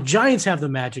 The Giants have the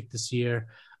magic this year.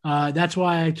 That's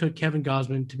why I took Kevin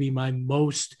Gausman to be my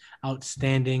most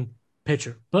outstanding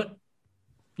pitcher. But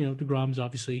DeGrom is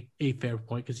obviously a fair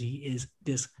point because he is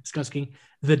discussing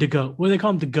the DeGoat. What do they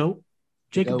call him? DeGoat?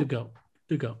 Jacob DeGoat.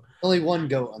 Only one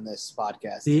GOAT on this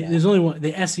podcast. There's only one,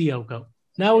 the SEO GOAT.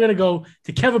 Now we're going to go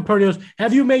to Kevin Pernios.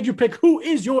 Have you made your pick? Who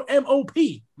is your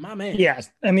MOP, my man? Yes.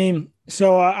 I mean,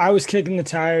 so I was kicking the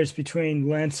tires between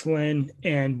Lance Lynn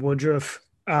and Woodruff.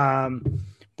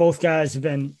 Both guys have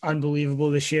been unbelievable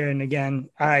this year. And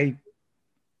again, I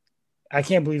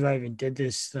can't believe I even did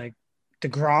this.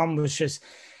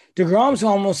 DeGrom's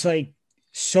almost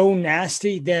so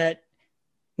nasty that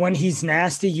when he's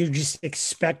nasty, you just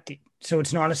expect it. So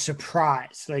it's not a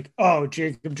surprise.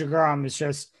 Jacob DeGrom is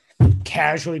just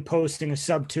casually posting a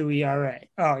sub-2 ERA.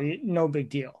 Oh, no big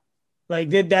deal.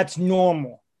 That's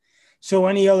normal. So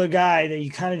any other guy that you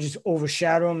kind of just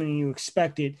overshadow him and you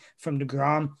expect it from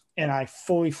DeGrom, and I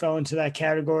fully fell into that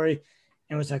category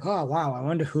and was like, oh, wow, I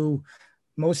wonder who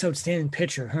most outstanding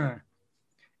pitcher, huh?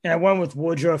 And I went with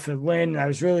Woodruff and Lynn. And I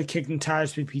was really kicking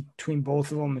tires between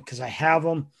both of them because I have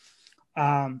them.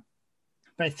 But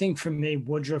I think for me,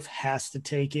 Woodruff has to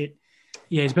take it.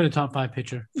 Yeah, he's been a top 5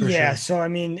 pitcher. For sure. So, I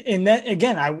mean, and that,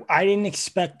 again, I didn't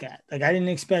expect that. I didn't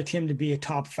expect him to be a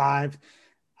top 5.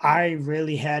 I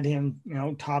really had him,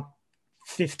 top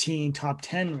 15, top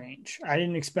 10 range. I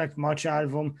didn't expect much out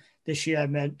of him this year.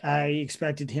 I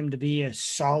expected him to be a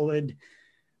solid,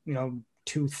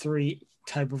 2-3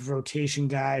 type of rotation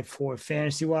guy for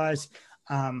fantasy wise.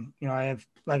 I have,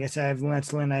 like I said, I have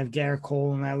Lance Lynn, I have Garrett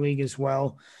Cole in that league as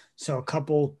well. So a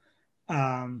couple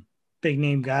big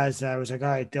name guys that I was like, all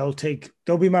right, they'll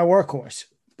be my workhorse.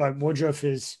 But Woodruff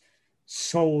is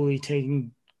solely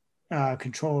taking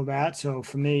control of that. So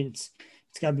for me, it's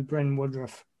got to be Brandon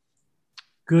Woodruff.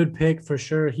 Good pick for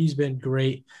sure. He's been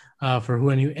great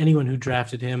for anyone who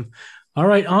drafted him. All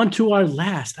right, on to our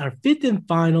 5th and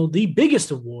final, the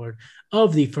biggest award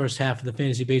of the first half of the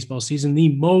fantasy baseball season,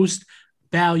 the most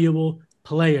valuable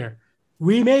player.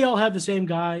 We may all have the same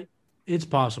guy. It's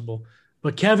possible.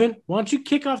 But Kevin, why don't you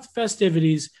kick off the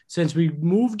festivities since we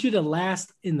moved you to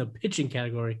last in the pitching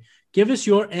category? Give us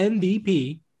your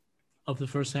MVP of the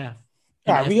first half.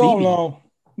 We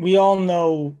all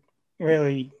know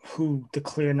really who the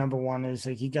clear number one is.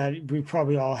 We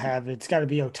probably all have it. It's got to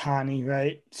be Ohtani,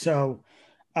 right? So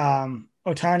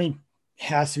Ohtani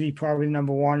has to be probably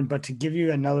number one. But to give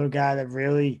you another guy that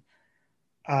really,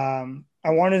 I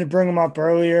wanted to bring him up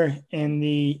earlier in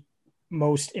the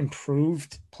most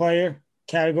improved player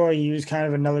category. He was kind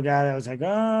of another guy that I was like,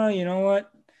 oh, you know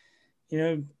what?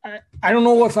 I don't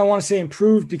know if I want to say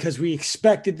improved because we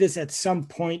expected this at some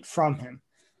point from him.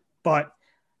 But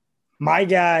my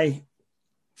guy,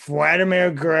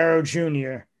 Vladimir Guerrero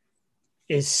Jr.,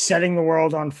 is setting the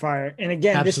world on fire. And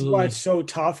again, Absolutely. This is why it's so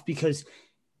tough because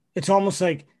it's almost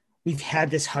like we've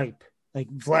had this hype. Like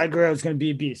Vlad Guerrero is going to be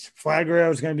a beast. Vlad Guerrero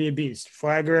is going to be a beast.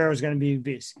 Vlad Guerrero is going to be a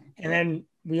beast. And then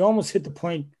we almost hit the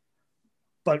point,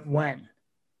 but when?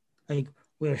 Like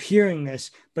we're hearing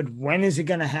this, but when is it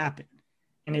going to happen?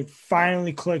 And it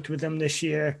finally clicked with him this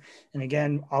year. And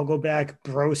again, I'll go back,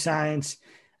 bro science.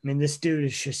 I mean, this dude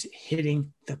is just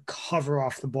hitting the cover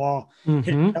off the ball. Hit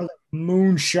another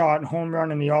moonshot home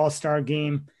run in the All-Star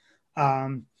game.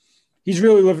 He's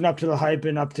really living up to the hype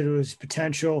and up to his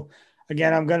potential.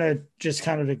 Again, I'm going to just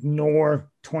kind of ignore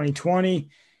 2020.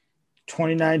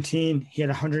 2019, he had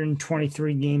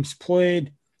 123 games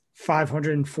played,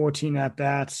 514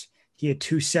 at-bats. He had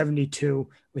 272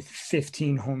 with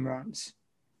 15 home runs.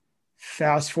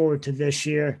 Fast forward to this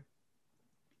year.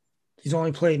 He's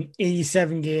only played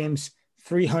 87 games,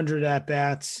 300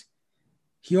 at-bats.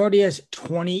 He already has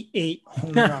 28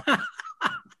 home runs.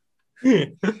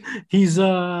 He's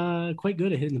quite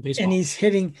good at hitting the baseball. And he's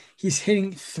hitting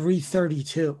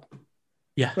 332.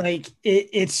 Yeah. Like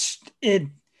it's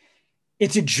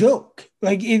a joke.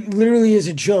 Like it literally is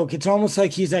a joke. It's almost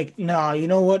like he's like, no, you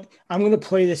know what? I'm going to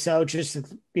play this out just to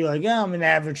be like, yeah, I'm an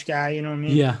average guy. You know what I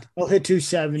mean? Yeah. I'll hit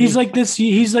 270. He's like this.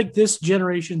 He's like this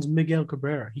generation's Miguel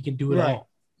Cabrera. He can do it all.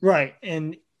 Right.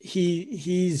 And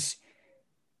he's,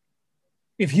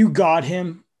 if you got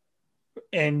him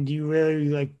and you really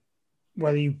like,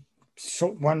 whether you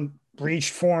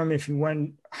reached for him, if you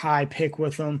went high pick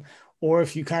with him, or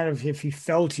if you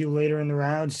fell to you later in the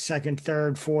rounds, second,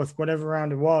 third, fourth, whatever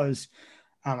round it was.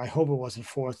 I hope it wasn't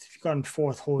fourth. If you got him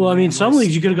fourth, well, I mean, some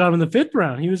leagues you could have got him in the fifth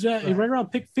round. He was right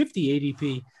around pick 50 ADP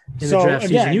in the draft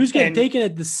season. He was getting taken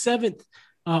at the seventh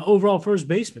overall first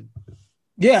baseman.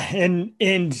 Yeah,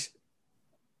 and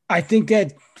I think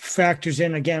that factors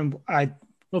in again.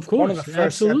 Of course, one of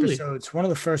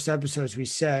the first episodes we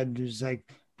said was like,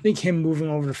 I think him moving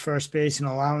over to first base and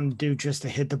allowing the dude just to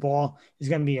hit the ball is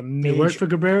going to be a major. It worked for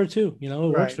Cabrera too. You know,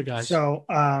 it works for guys. So,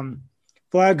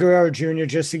 Vlad Guerrero Jr.,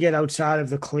 just to get outside of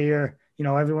the clear, you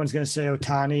know, everyone's going to say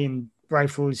Ohtani, and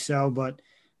rightfully so, but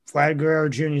Vlad Guerrero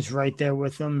Jr. is right there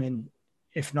with him. And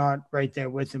if not right there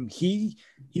with him,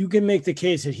 you can make the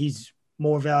case that he's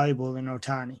more valuable than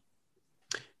Ohtani.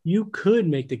 You could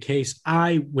make the case.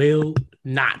 I will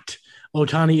not.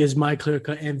 Ohtani is my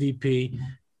clear-cut MVP.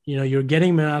 You know, you're getting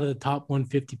him out of the top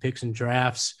 150 picks and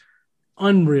drafts.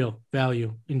 Unreal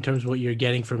value in terms of what you're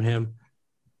getting from him.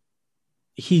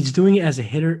 He's doing it as a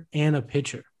hitter and a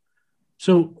pitcher.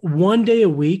 So one day a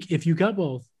week, if you got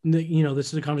both, you know, this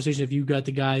is a conversation. If you got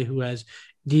the guy who has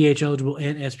DH eligible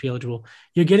and SP eligible,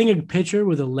 you're getting a pitcher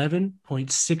with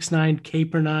 11.69 K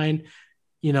per nine.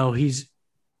 You know, he's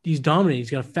dominating.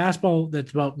 He's got a fastball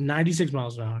that's about 96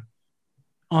 miles an hour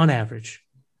on average,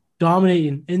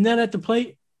 dominating. And then at the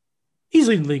plate, he's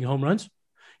leading the league in home runs.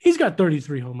 He's got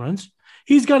 33 home runs.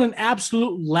 He's got an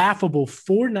absolute laughable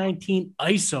 419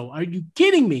 ISO. Are you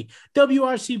kidding me?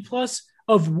 WRC plus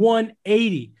of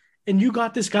 180. And you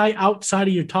got this guy outside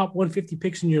of your top 150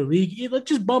 picks in your league. Let's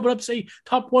just bump it up, say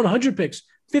top 100 picks,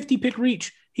 50 pick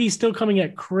reach. He's still coming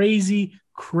at crazy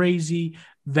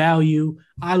value.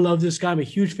 I love this guy. I'm a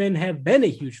huge fan, have been a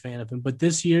huge fan of him. But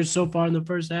this year, so far in the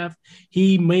first half,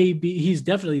 he's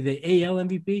definitely the AL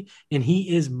MVP, and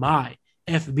he is my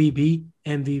FBB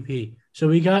MVP. So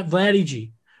we got Vladdy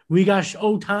G. We got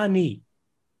Ohtani.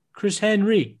 Chris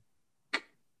Henry.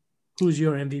 Who's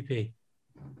your MVP?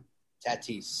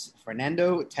 Tatis.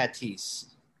 Fernando Tatis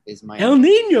is my El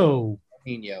Nino.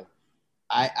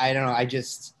 I don't know.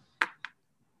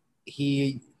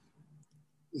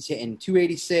 He's hitting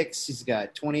 286. He's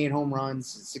got 28 home runs,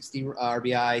 60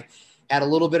 RBI. Had a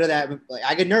little bit of that. Like,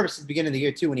 I get nervous at the beginning of the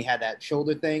year too when he had that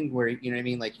shoulder thing where, you know what I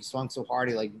mean? Like he swung so hard,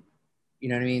 you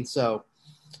know what I mean? So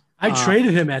I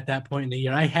traded him at that point in the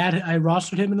year. I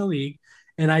rostered him in the league,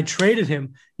 and I traded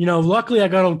him. You know, luckily I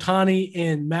got Ohtani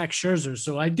and Max Scherzer,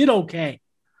 so I did okay.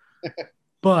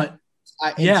 But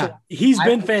he's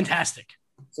been fantastic.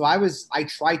 So I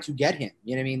tried to get him.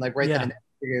 You know what I mean? Like then,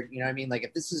 you know what I mean? Like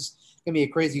if this is gonna be a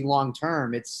crazy long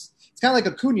term, it's kind of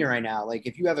like Acuna right now. Like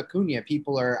if you have Acuna,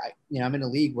 people are, you know, I'm in a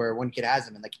league where one kid has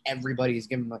him, and like everybody's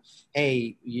giving him,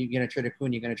 hey, you're gonna trade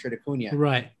Acuna,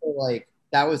 right? So, like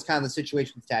that was kind of the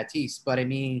situation with Tatis. But I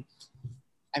mean,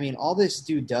 all this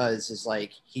dude does is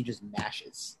like he just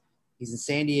mashes. He's in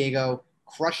San Diego,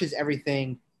 crushes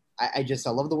everything. I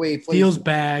love the way he plays. Steals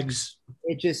bags.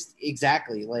 It just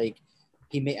exactly like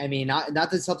he may. I mean, not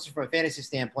this helps you from a fantasy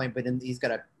standpoint, but then he's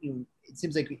got a. It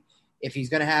seems like if he's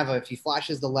gonna if he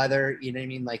flashes the leather, you know what I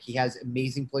mean. Like he has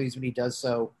amazing plays when he does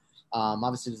so.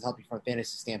 Obviously, it doesn't help you from a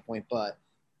fantasy standpoint, but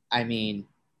I mean,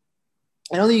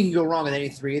 I don't think you can go wrong with any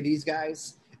three of these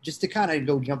guys. Just to kind of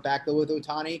go jump back though with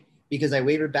Ohtani, because I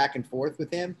wavered back and forth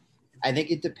with him. I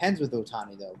think it depends with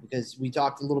Ohtani though, because we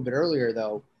talked a little bit earlier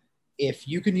though. If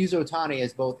you can use Ohtani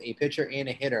as both a pitcher and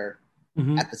a hitter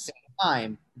at the same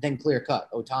time, then clear cut.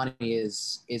 Ohtani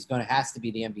has to be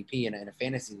the MVP in a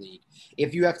fantasy league.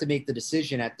 If you have to make the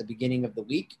decision at the beginning of the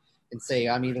week and say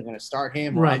I'm either going to start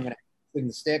him or I'm going to swing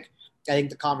the stick, I think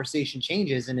the conversation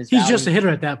changes and he's just a hitter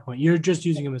at that point. You're just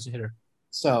using him as a hitter.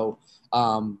 So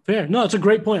fair. No, it's a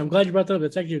great point. I'm glad you brought that up.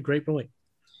 It's actually a great point.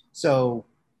 So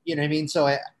you know what I mean. So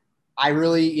I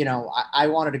really, I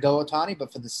wanted to go Ohtani,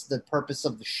 but for the purpose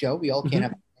of the show, we all can't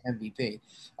have an MVP.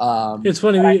 It's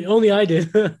funny. Only I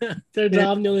did. I'm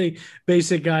the only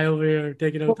basic guy over here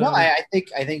taking Ohtani. Well, I think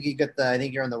I think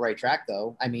you're on the right track,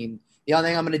 though. I mean, the only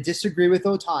thing I'm going to disagree with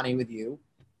Ohtani with you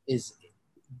is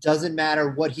doesn't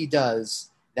matter what he does.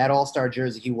 That All-Star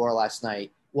jersey he wore last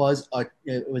night was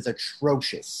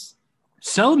atrocious.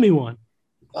 Sell me one.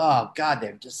 Oh God,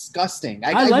 they're disgusting.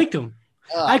 I liked them.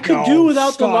 I could do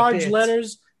without the large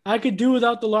letters. I could do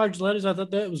without the large letters. I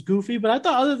thought that was goofy, but I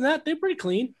thought other than that, they're pretty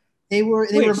clean.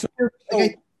 What you're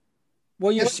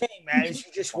saying, Matt, is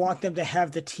you just want them to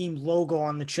have the team logo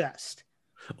on the chest.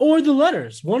 Or the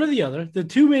letters, one or the other. The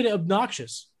two made it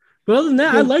obnoxious. But other than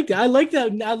that, I liked it. I like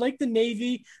that. I like the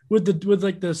navy with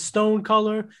like the stone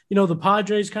color. The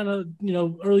Padres kind of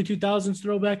early 2000s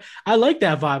throwback. I like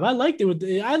that vibe. I liked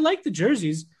it. I like the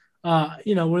jerseys.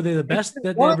 Were they the best that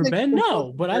they've ever been?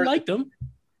 No, but I liked them.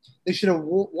 They should have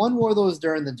wore those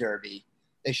during the Derby.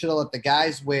 They should have let the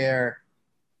guys wear,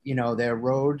 their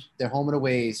home and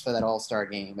aways for that All-Star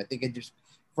game. I think it just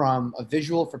from a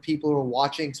visual for people who are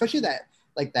watching, especially that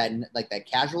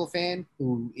casual fan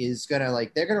who is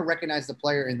they're gonna recognize the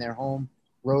player in their home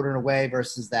road and away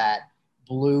versus that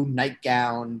blue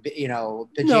nightgown, pajama.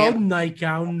 No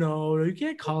nightgown, no. You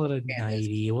can't call it a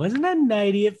nightie. It wasn't a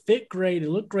nightie. It fit great. It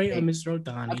looked great on Mr.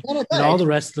 Ohtani and all the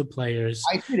rest of the players.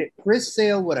 I did it. Chris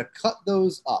Sale would have cut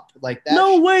those up like that.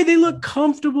 No way. They look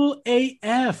comfortable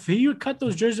AF. He would cut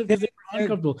those jerseys because they were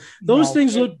uncomfortable. Those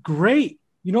things look great.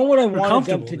 You know what I wanted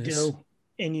them to do?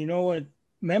 And you know what?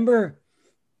 Remember,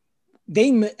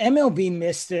 MLB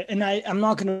missed it, and I'm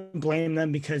not going to blame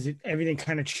them because everything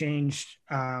kind of changed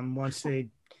once they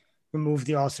removed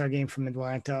the All-Star game from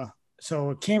Atlanta.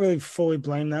 So I can't really fully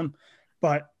blame them.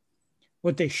 But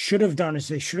what they should have done is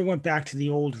they should have went back to the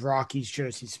old Rockies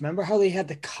jerseys. Remember how they had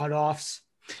the cutoffs?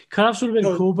 Cutoffs would have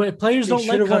been cool, but players don't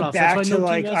like cutoffs. Back to all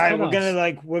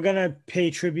right, we're gonna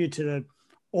pay tribute to the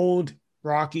old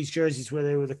Rockies jerseys where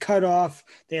they were the cutoff.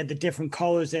 They had the different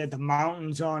colors. They had the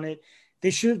mountains on it. They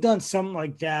should have done something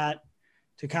like that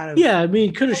to kind of. Yeah, I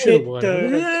mean, could have, should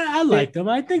have. I liked them.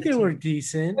 I think they were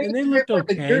decent and they looked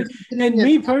okay. And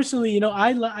me personally,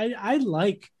 I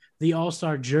like the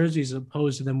All-Star jerseys as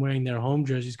opposed to them wearing their home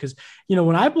jerseys because,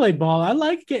 when I play ball, I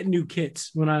like getting new kits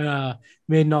when I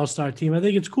made an All-Star team. I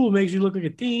think it's cool. It makes you look like a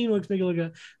team. Make you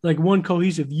look like one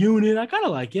cohesive unit. I kind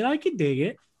of like it. I can dig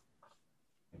it.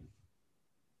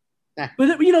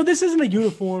 But, this isn't a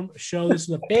uniform show. This is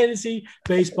a fantasy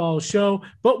baseball show,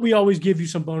 but we always give you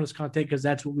some bonus content because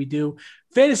that's what we do.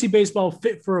 Fantasy baseball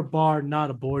fit for a bar, not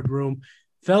a boardroom.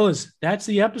 Fellas, that's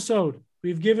the episode.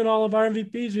 We've given all of our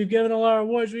MVPs. We've given all our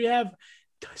awards. We have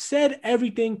said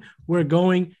everything we're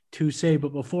going to say.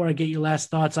 But before I get your last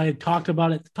thoughts, I had talked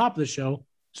about it at the top of the show.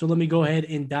 So let me go ahead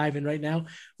and dive in right now.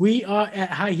 We are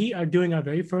at High Heat are doing our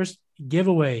very first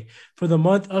giveaway for the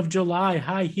month of July.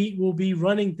 High Heat will be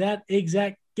running that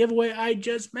exact giveaway I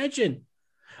just mentioned.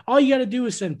 All you got to do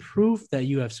is send proof that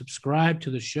you have subscribed to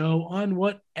the show on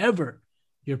whatever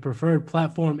your preferred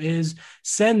platform is.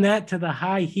 Send that to the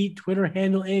High Heat Twitter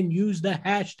handle and use the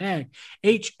hashtag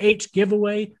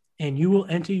HHGiveaway, and you will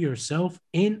enter yourself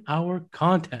in our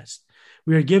contest.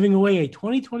 We are giving away a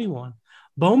 2021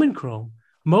 Bowman Chrome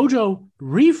Mojo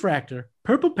Refractor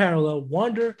Purple Parallel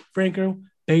Wander Franco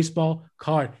baseball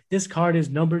card. This card is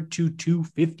numbered to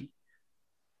 250.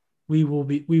 We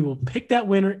will pick that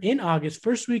winner in August,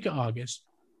 first week of August.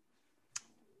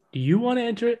 Do you want to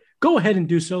enter it? Go ahead and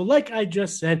do so. Like I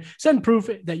just said, send proof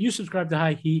that you subscribe to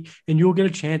High Heat, and you'll get a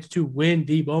chance to win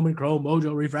the Bowman Chrome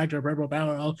Mojo Refractor Purple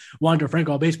Parallel Wander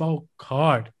Franco baseball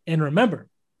card. And remember,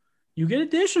 you get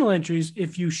additional entries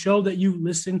if you show that you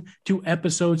listen to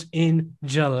episodes in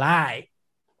July.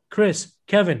 Chris,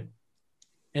 Kevin,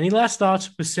 any last thoughts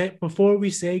before we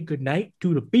say goodnight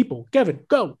to the people? Kevin,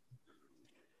 go.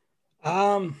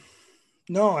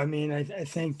 No, I mean, I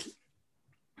think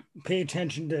pay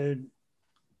attention to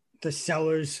the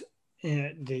sellers,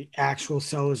 the actual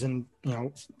sellers in,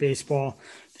 baseball,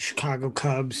 the Chicago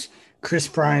Cubs. Chris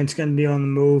Bryant's going to be on the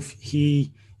move.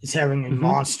 He is having a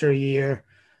monster year.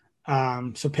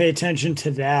 So pay attention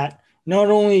to that. Not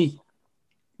only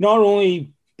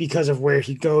because of where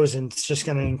he goes, and it's just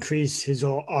going to increase his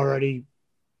already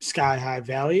sky high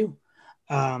value,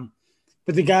 but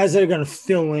the guys that are going to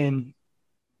fill in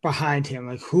behind him,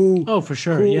 like who? Oh, for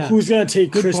sure. Who's going to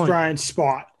take Chris point. Bryant's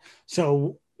spot?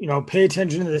 So pay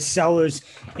attention to the sellers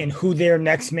and who their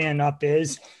next man up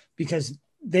is, because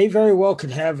they very well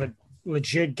could have a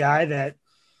legit guy that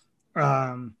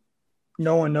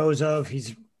no one knows of.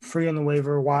 He's free on the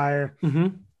waiver wire.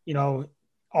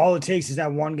 All it takes is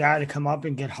that one guy to come up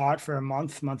and get hot for a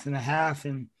month and a half,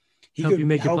 and he help could you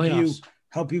make help the playoffs.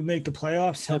 Help you make the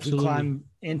playoffs, help Absolutely. you climb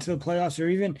into the playoffs, or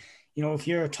even, if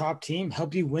you're a top team,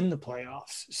 help you win the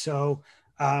playoffs. So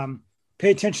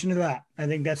pay attention to that. I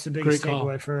think that's the biggest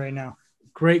takeaway for right now.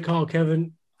 Great call,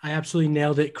 Kevin. I absolutely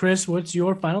nailed it. Chris, what's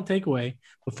your final takeaway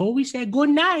before we say good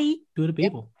night to the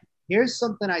people? Here's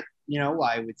something I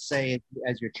would say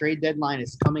as your trade deadline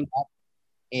is coming up.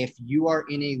 If you are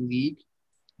in a league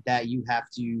that you have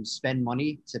to spend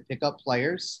money to pick up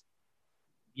players,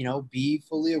 be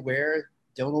fully aware.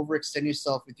 Don't overextend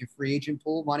yourself with your free agent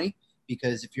pool money,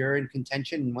 because if you're in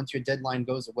contention and once your deadline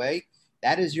goes away,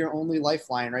 that is your only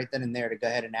lifeline right then and there to go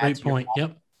ahead and add to your point.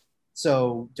 Yep.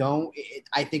 So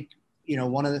I think,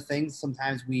 one of the things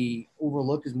sometimes we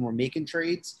overlook is when we're making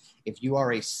trades, if you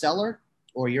are a seller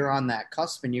or you're on that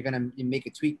cusp and you're going to make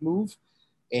a tweak move.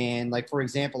 And like, for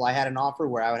example, I had an offer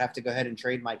where I would have to go ahead and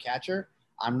trade my catcher.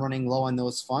 I'm running low on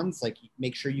those funds. Like,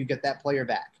 make sure you get that player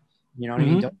back. You know what I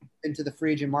mean? Don't get into the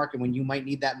free agent market when you might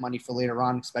need that money for later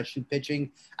on, especially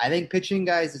pitching. I think pitching,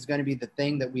 guys, is going to be the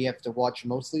thing that we have to watch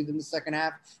mostly in the second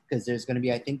half, because there's going to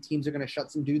be, I think teams are going to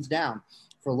shut some dudes down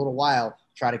for a little while,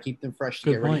 try to keep them fresh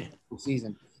to get ready for the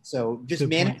season. So just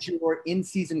manage your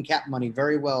in-season cap money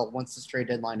very well once this trade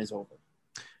deadline is over.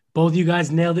 Both of you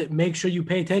guys nailed it. Make sure you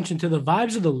pay attention to the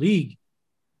vibes of the league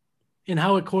and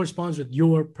how it corresponds with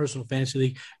your personal fantasy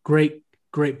league. Great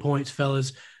points,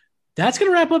 fellas. That's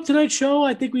going to wrap up tonight's show.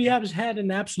 I think we have had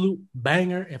an absolute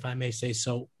banger, if I may say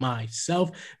so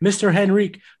myself. Mr.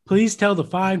 Henrique, please tell the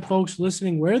fine folks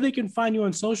listening where they can find you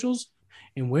on socials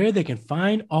and where they can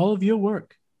find all of your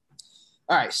work.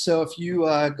 All right, so if you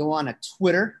go on a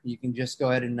Twitter, you can just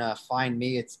go ahead and find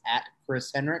me. It's at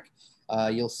Chris Henrique.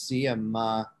 You'll see him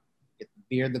get the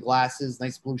beard, the glasses,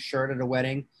 nice blue shirt at a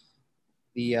wedding.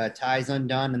 The tie's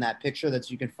undone in that picture.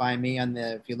 That's you can find me on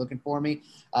if you're looking for me.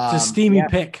 It's a steamy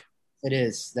pick. It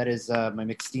is. That is my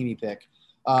McSteamy pick.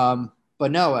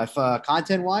 But no, if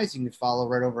content-wise, you can follow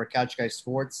right over at Couch Guy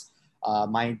Sports.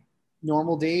 My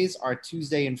normal days are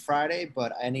Tuesday and Friday,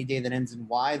 but any day that ends in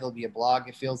Y, there'll be a blog,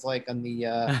 it feels like, on the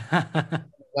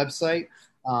website.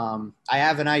 I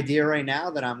have an idea right now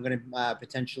that I'm going to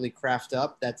potentially craft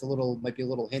up. That's might be a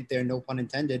little hint there, no pun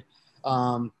intended.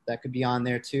 That could be on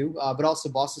there too. But also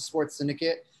Boston Sports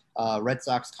Syndicate, Red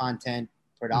Sox content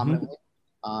predominantly.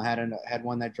 Had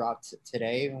one that dropped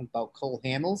today about Cole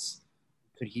Hamels.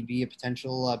 Could he be a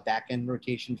potential back-end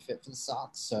rotation fit for the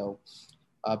Sox? So,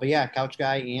 but yeah, Couch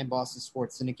Guy and Boston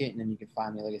Sports Syndicate. And then you can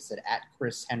find me, like I said, at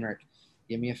Chris Henrique.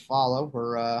 Give me a follow.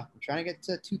 We're trying to get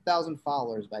to 2,000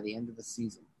 followers by the end of the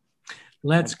season.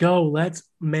 Let's go. Let's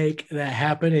make that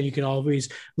happen. And you can always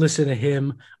listen to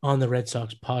him on the Red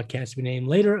Sox podcast we name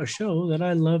later, a show that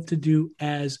I love to do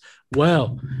as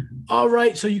well. All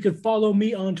right. So you can follow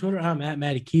me on Twitter. I'm at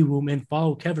Matty Kiwoom, and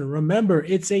follow Kevin. Remember,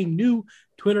 it's a new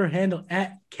Twitter handle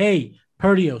at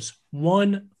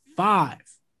KPerdios15.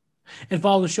 And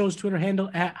follow the show's Twitter handle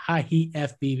at High Heat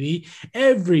FBB.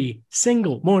 Every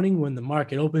single morning when the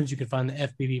market opens, you can find the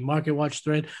FBB Market Watch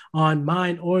thread on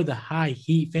mine or the High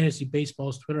Heat Fantasy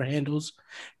Baseball's Twitter handles.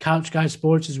 Couch Guy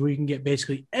Sports is where you can get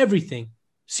basically everything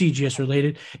CGS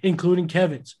related, including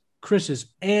Kevin's, Chris's,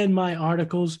 and my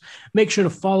articles. Make sure to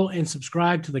follow and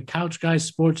subscribe to the Couch Guys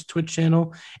Sports Twitch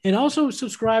channel, and also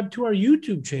subscribe to our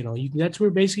YouTube channel. That's where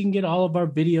basically you can get all of our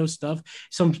video stuff,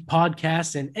 some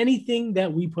podcasts, and anything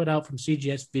that we put out from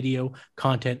CGS video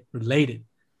content related.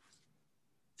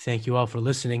 Thank you all for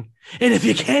listening. And if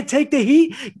you can't take the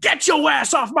heat, get your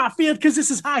ass off my field, because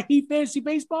this is High Heat Fantasy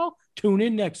Baseball. Tune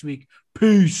in next week.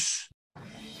 Peace.